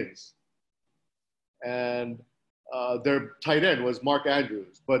Boykins, and their tight end was Mark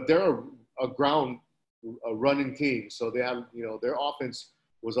Andrews. But they're a running team, so they have, their offense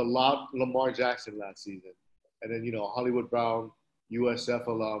was a lot Lamar Jackson last season, and then Hollywood Brown, USF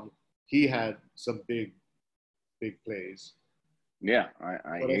alum, he had some big plays. Yeah,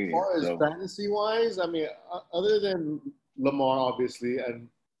 I but hear as far you. as fantasy wise, I mean, other than Lamar obviously and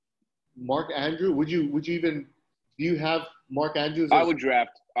Mark Andrews, would you even, do you have Mark Andrews? I would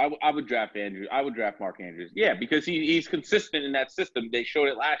draft Andrews. I would draft Mark Andrews. Yeah, because he's consistent in that system. They showed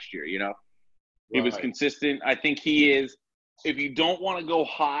it last year. He was consistent. I think he is. If you don't want to go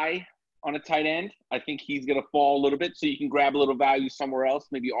high on a tight end, I think he's going to fall a little bit, so you can grab a little value somewhere else,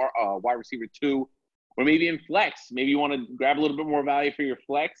 maybe wide receiver 2, or maybe in flex. Maybe you want to grab a little bit more value for your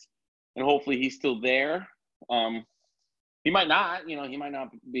flex, and hopefully he's still there. He might not, he might not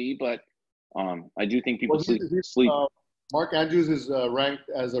be, but I do think people sleep. Mark Andrews is ranked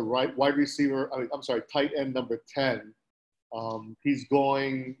as a wide receiver. Tight end number 10. He's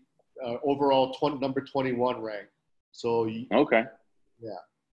going overall number 21 ranked. So okay, yeah.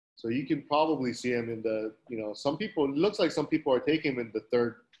 So you can probably see him in the, some people. It looks like some people are taking him in the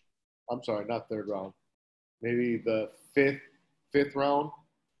third. I'm sorry, not third round. Maybe the fifth round.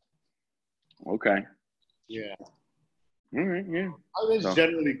 Okay. Yeah. All right. Yeah. I was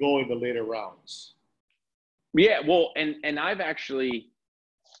generally go in the later rounds. Yeah. Well, and I've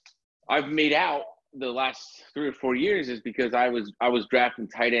made out the last 3 or 4 years is because I was drafting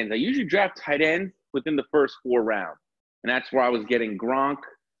tight ends. I usually draft tight ends within the first 4 rounds, and that's where I was getting Gronk,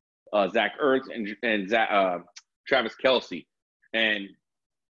 Zach Ertz, and Travis Kelce, and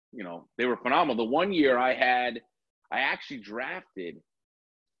they were phenomenal. The one year I actually drafted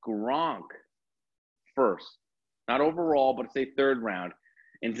Gronk first, not overall, but say 3rd round,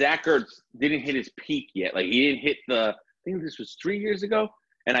 and Zach Ertz didn't hit his peak yet. Like he didn't hit I think this was 3 years ago,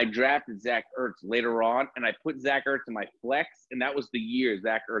 and I drafted Zach Ertz later on, and I put Zach Ertz in my flex, and that was the year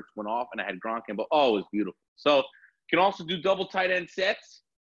Zach Ertz went off, and I had Gronk in, but it was beautiful. So you can also do double tight end sets,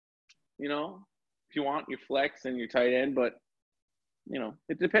 if you want your flex and your tight end, but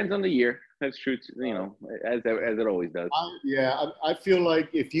it depends on the year. That's true, as it always does. I feel like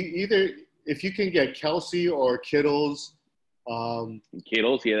if you can get Kelce or Kittles.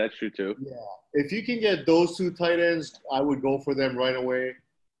 Kittles, yeah, that's true too. Yeah, if you can get those 2 tight ends, I would go for them right away.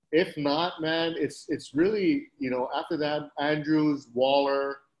 If not, man, it's really, after that, Andrews,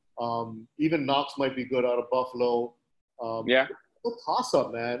 Waller, even Knox might be good out of Buffalo. Yeah. It's a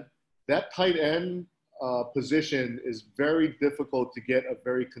toss-up, man. That tight end position is very difficult to get a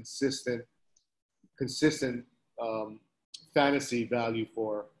very consistent fantasy value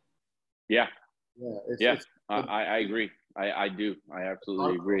for. Yeah. Yeah. I agree. I do. I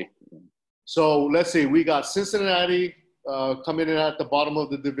absolutely agree. So let's see. We got Cincinnati coming in at the bottom of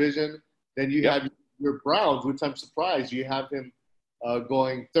the division. Then you have your Browns, which I'm surprised you have him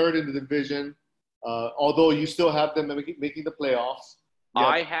going 3rd in the division, although you still have them making the playoffs.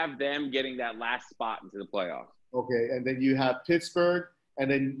 I have them getting that last spot into the playoffs. Okay, and then you have Pittsburgh,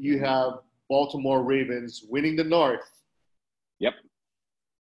 and then you have Baltimore Ravens winning the North. Yep.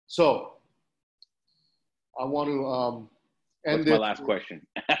 So I want to end this. What's my last question?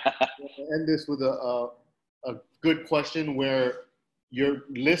 End this with a good question where your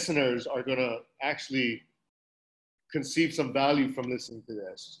listeners are going to actually conceive some value from listening to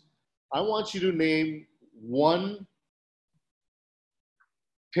this. I want you to name one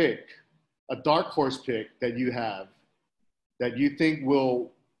pick, a dark horse pick that you have that you think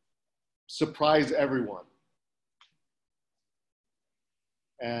will surprise everyone.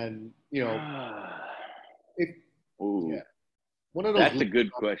 And, one of those. That's a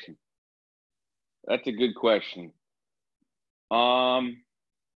good question. That's a good question.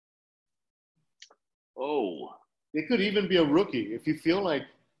 It could even be a rookie if you feel like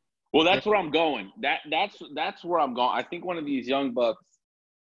Well, that's where I'm going. That's where I'm going. I think one of these young bucks.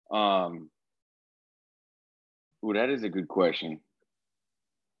 Ooh, that is a good question.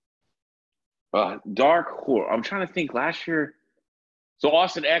 Dark horse. I'm trying to think. Last year, so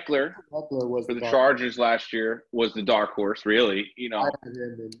Austin Eckler Was for the Chargers last year was the dark horse. Really, I had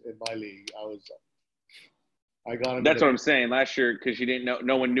him in my league. I got him. That's what I'm saying. Last year, because you didn't know,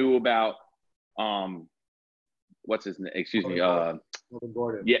 no one knew about what's his name? Excuse me. Melvin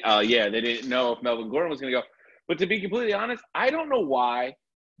Gordon. Yeah. They didn't know if Melvin Gordon was going to go. But to be completely honest, I don't know why,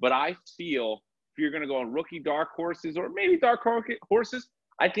 but I feel if you're going to go on rookie dark horses or maybe dark horses,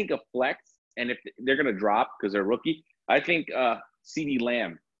 I think a flex. And if they're going to drop because they're rookie, I think CeeDee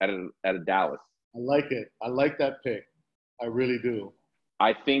Lamb out of Dallas. I like it. I like that pick. I really do.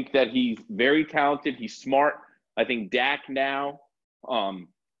 I think that he's very talented. He's smart. I think Dak now,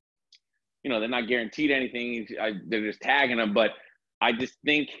 they're not guaranteed anything. They're just tagging him. But I just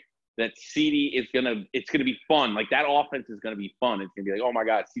think that CeeDee it's gonna be fun. Like that offense is gonna be fun. It's gonna be like, oh my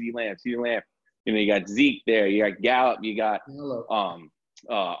God, CeeDee Lamb. You got Zeke there. You got Gallup. You got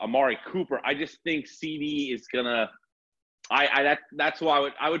Amari Cooper. I just think CeeDee is gonna. That's why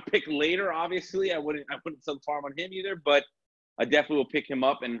I would pick later. Obviously, I wouldn't sell farm on him either. But I definitely will pick him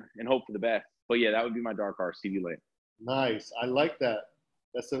up and hope for the best. But yeah, that would be my dark horse, CeeDee Lamb. Nice. I like that.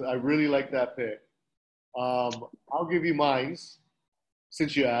 I really like that pick. I'll give you mine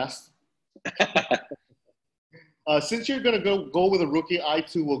since you asked. Since you're gonna go with a rookie, I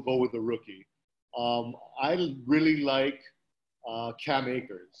too will go with a rookie. I really like Cam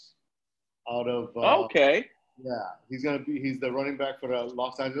Akers out of okay. Yeah, he's the running back for the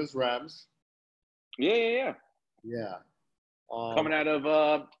Los Angeles Rams. Yeah. Coming out of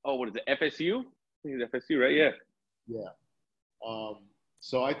what is it, FSU? I think it's FSU, right? Yeah. Yeah.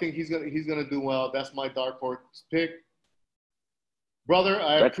 So I think he's gonna do well. That's my dark horse pick. Brother,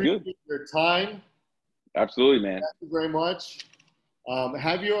 I appreciate your time. Absolutely, man. Thank you very much.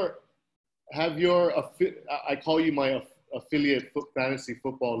 Have your I call you my affiliate fantasy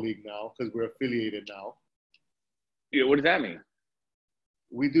football league now because we're affiliated now. Yeah, what does that mean?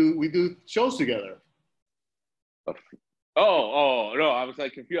 We do shows together. Oh no! I was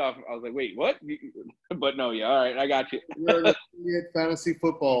like confused. I was like, wait, what? But no, yeah, all right, I got you. We're an affiliate fantasy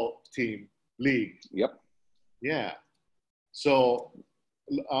football team league. Yep. Yeah. So,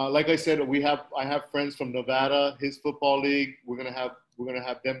 like I said, I have friends from Nevada, his football league. We're gonna have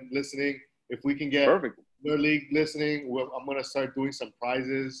them listening. If we can get their league listening, I'm gonna start doing some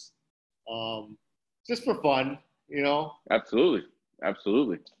prizes, just for fun, Absolutely.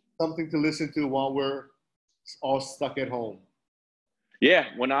 Something to listen to while we're all stuck at home. Yeah,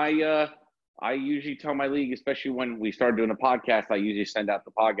 when I usually tell my league, especially when we start doing a podcast, I usually send out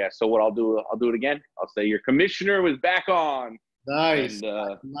the podcast. So what I'll do it again. I'll say your commissioner was back on. Nice. And,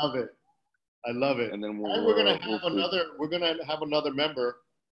 I love it. And then we're gonna have another member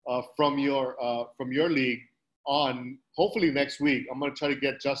from your league on hopefully next week. I'm gonna try to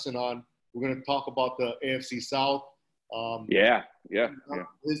get Justin on. We're gonna talk about the AFC South. Yeah.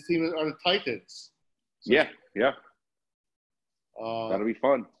 His team are the Titans. So, yeah. That'll be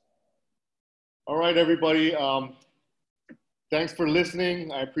fun. All right, everybody. Thanks for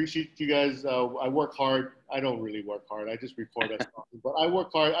listening. I appreciate you guys. I work hard. I don't really work hard. I just record us talking, but I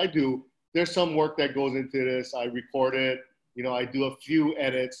work hard. I do. There's some work that goes into this. I record it. I do a few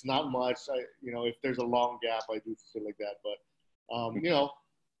edits, not much. If there's a long gap, I do shit like that. But,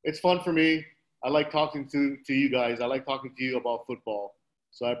 it's fun for me. I like talking to you guys. I like talking to you about football.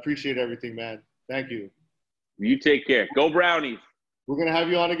 So I appreciate everything, man. Thank you. You take care. Go Brownies. We're going to have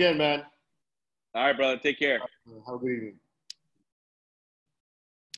you on again, man. All right, brother. Take care. Have a good evening.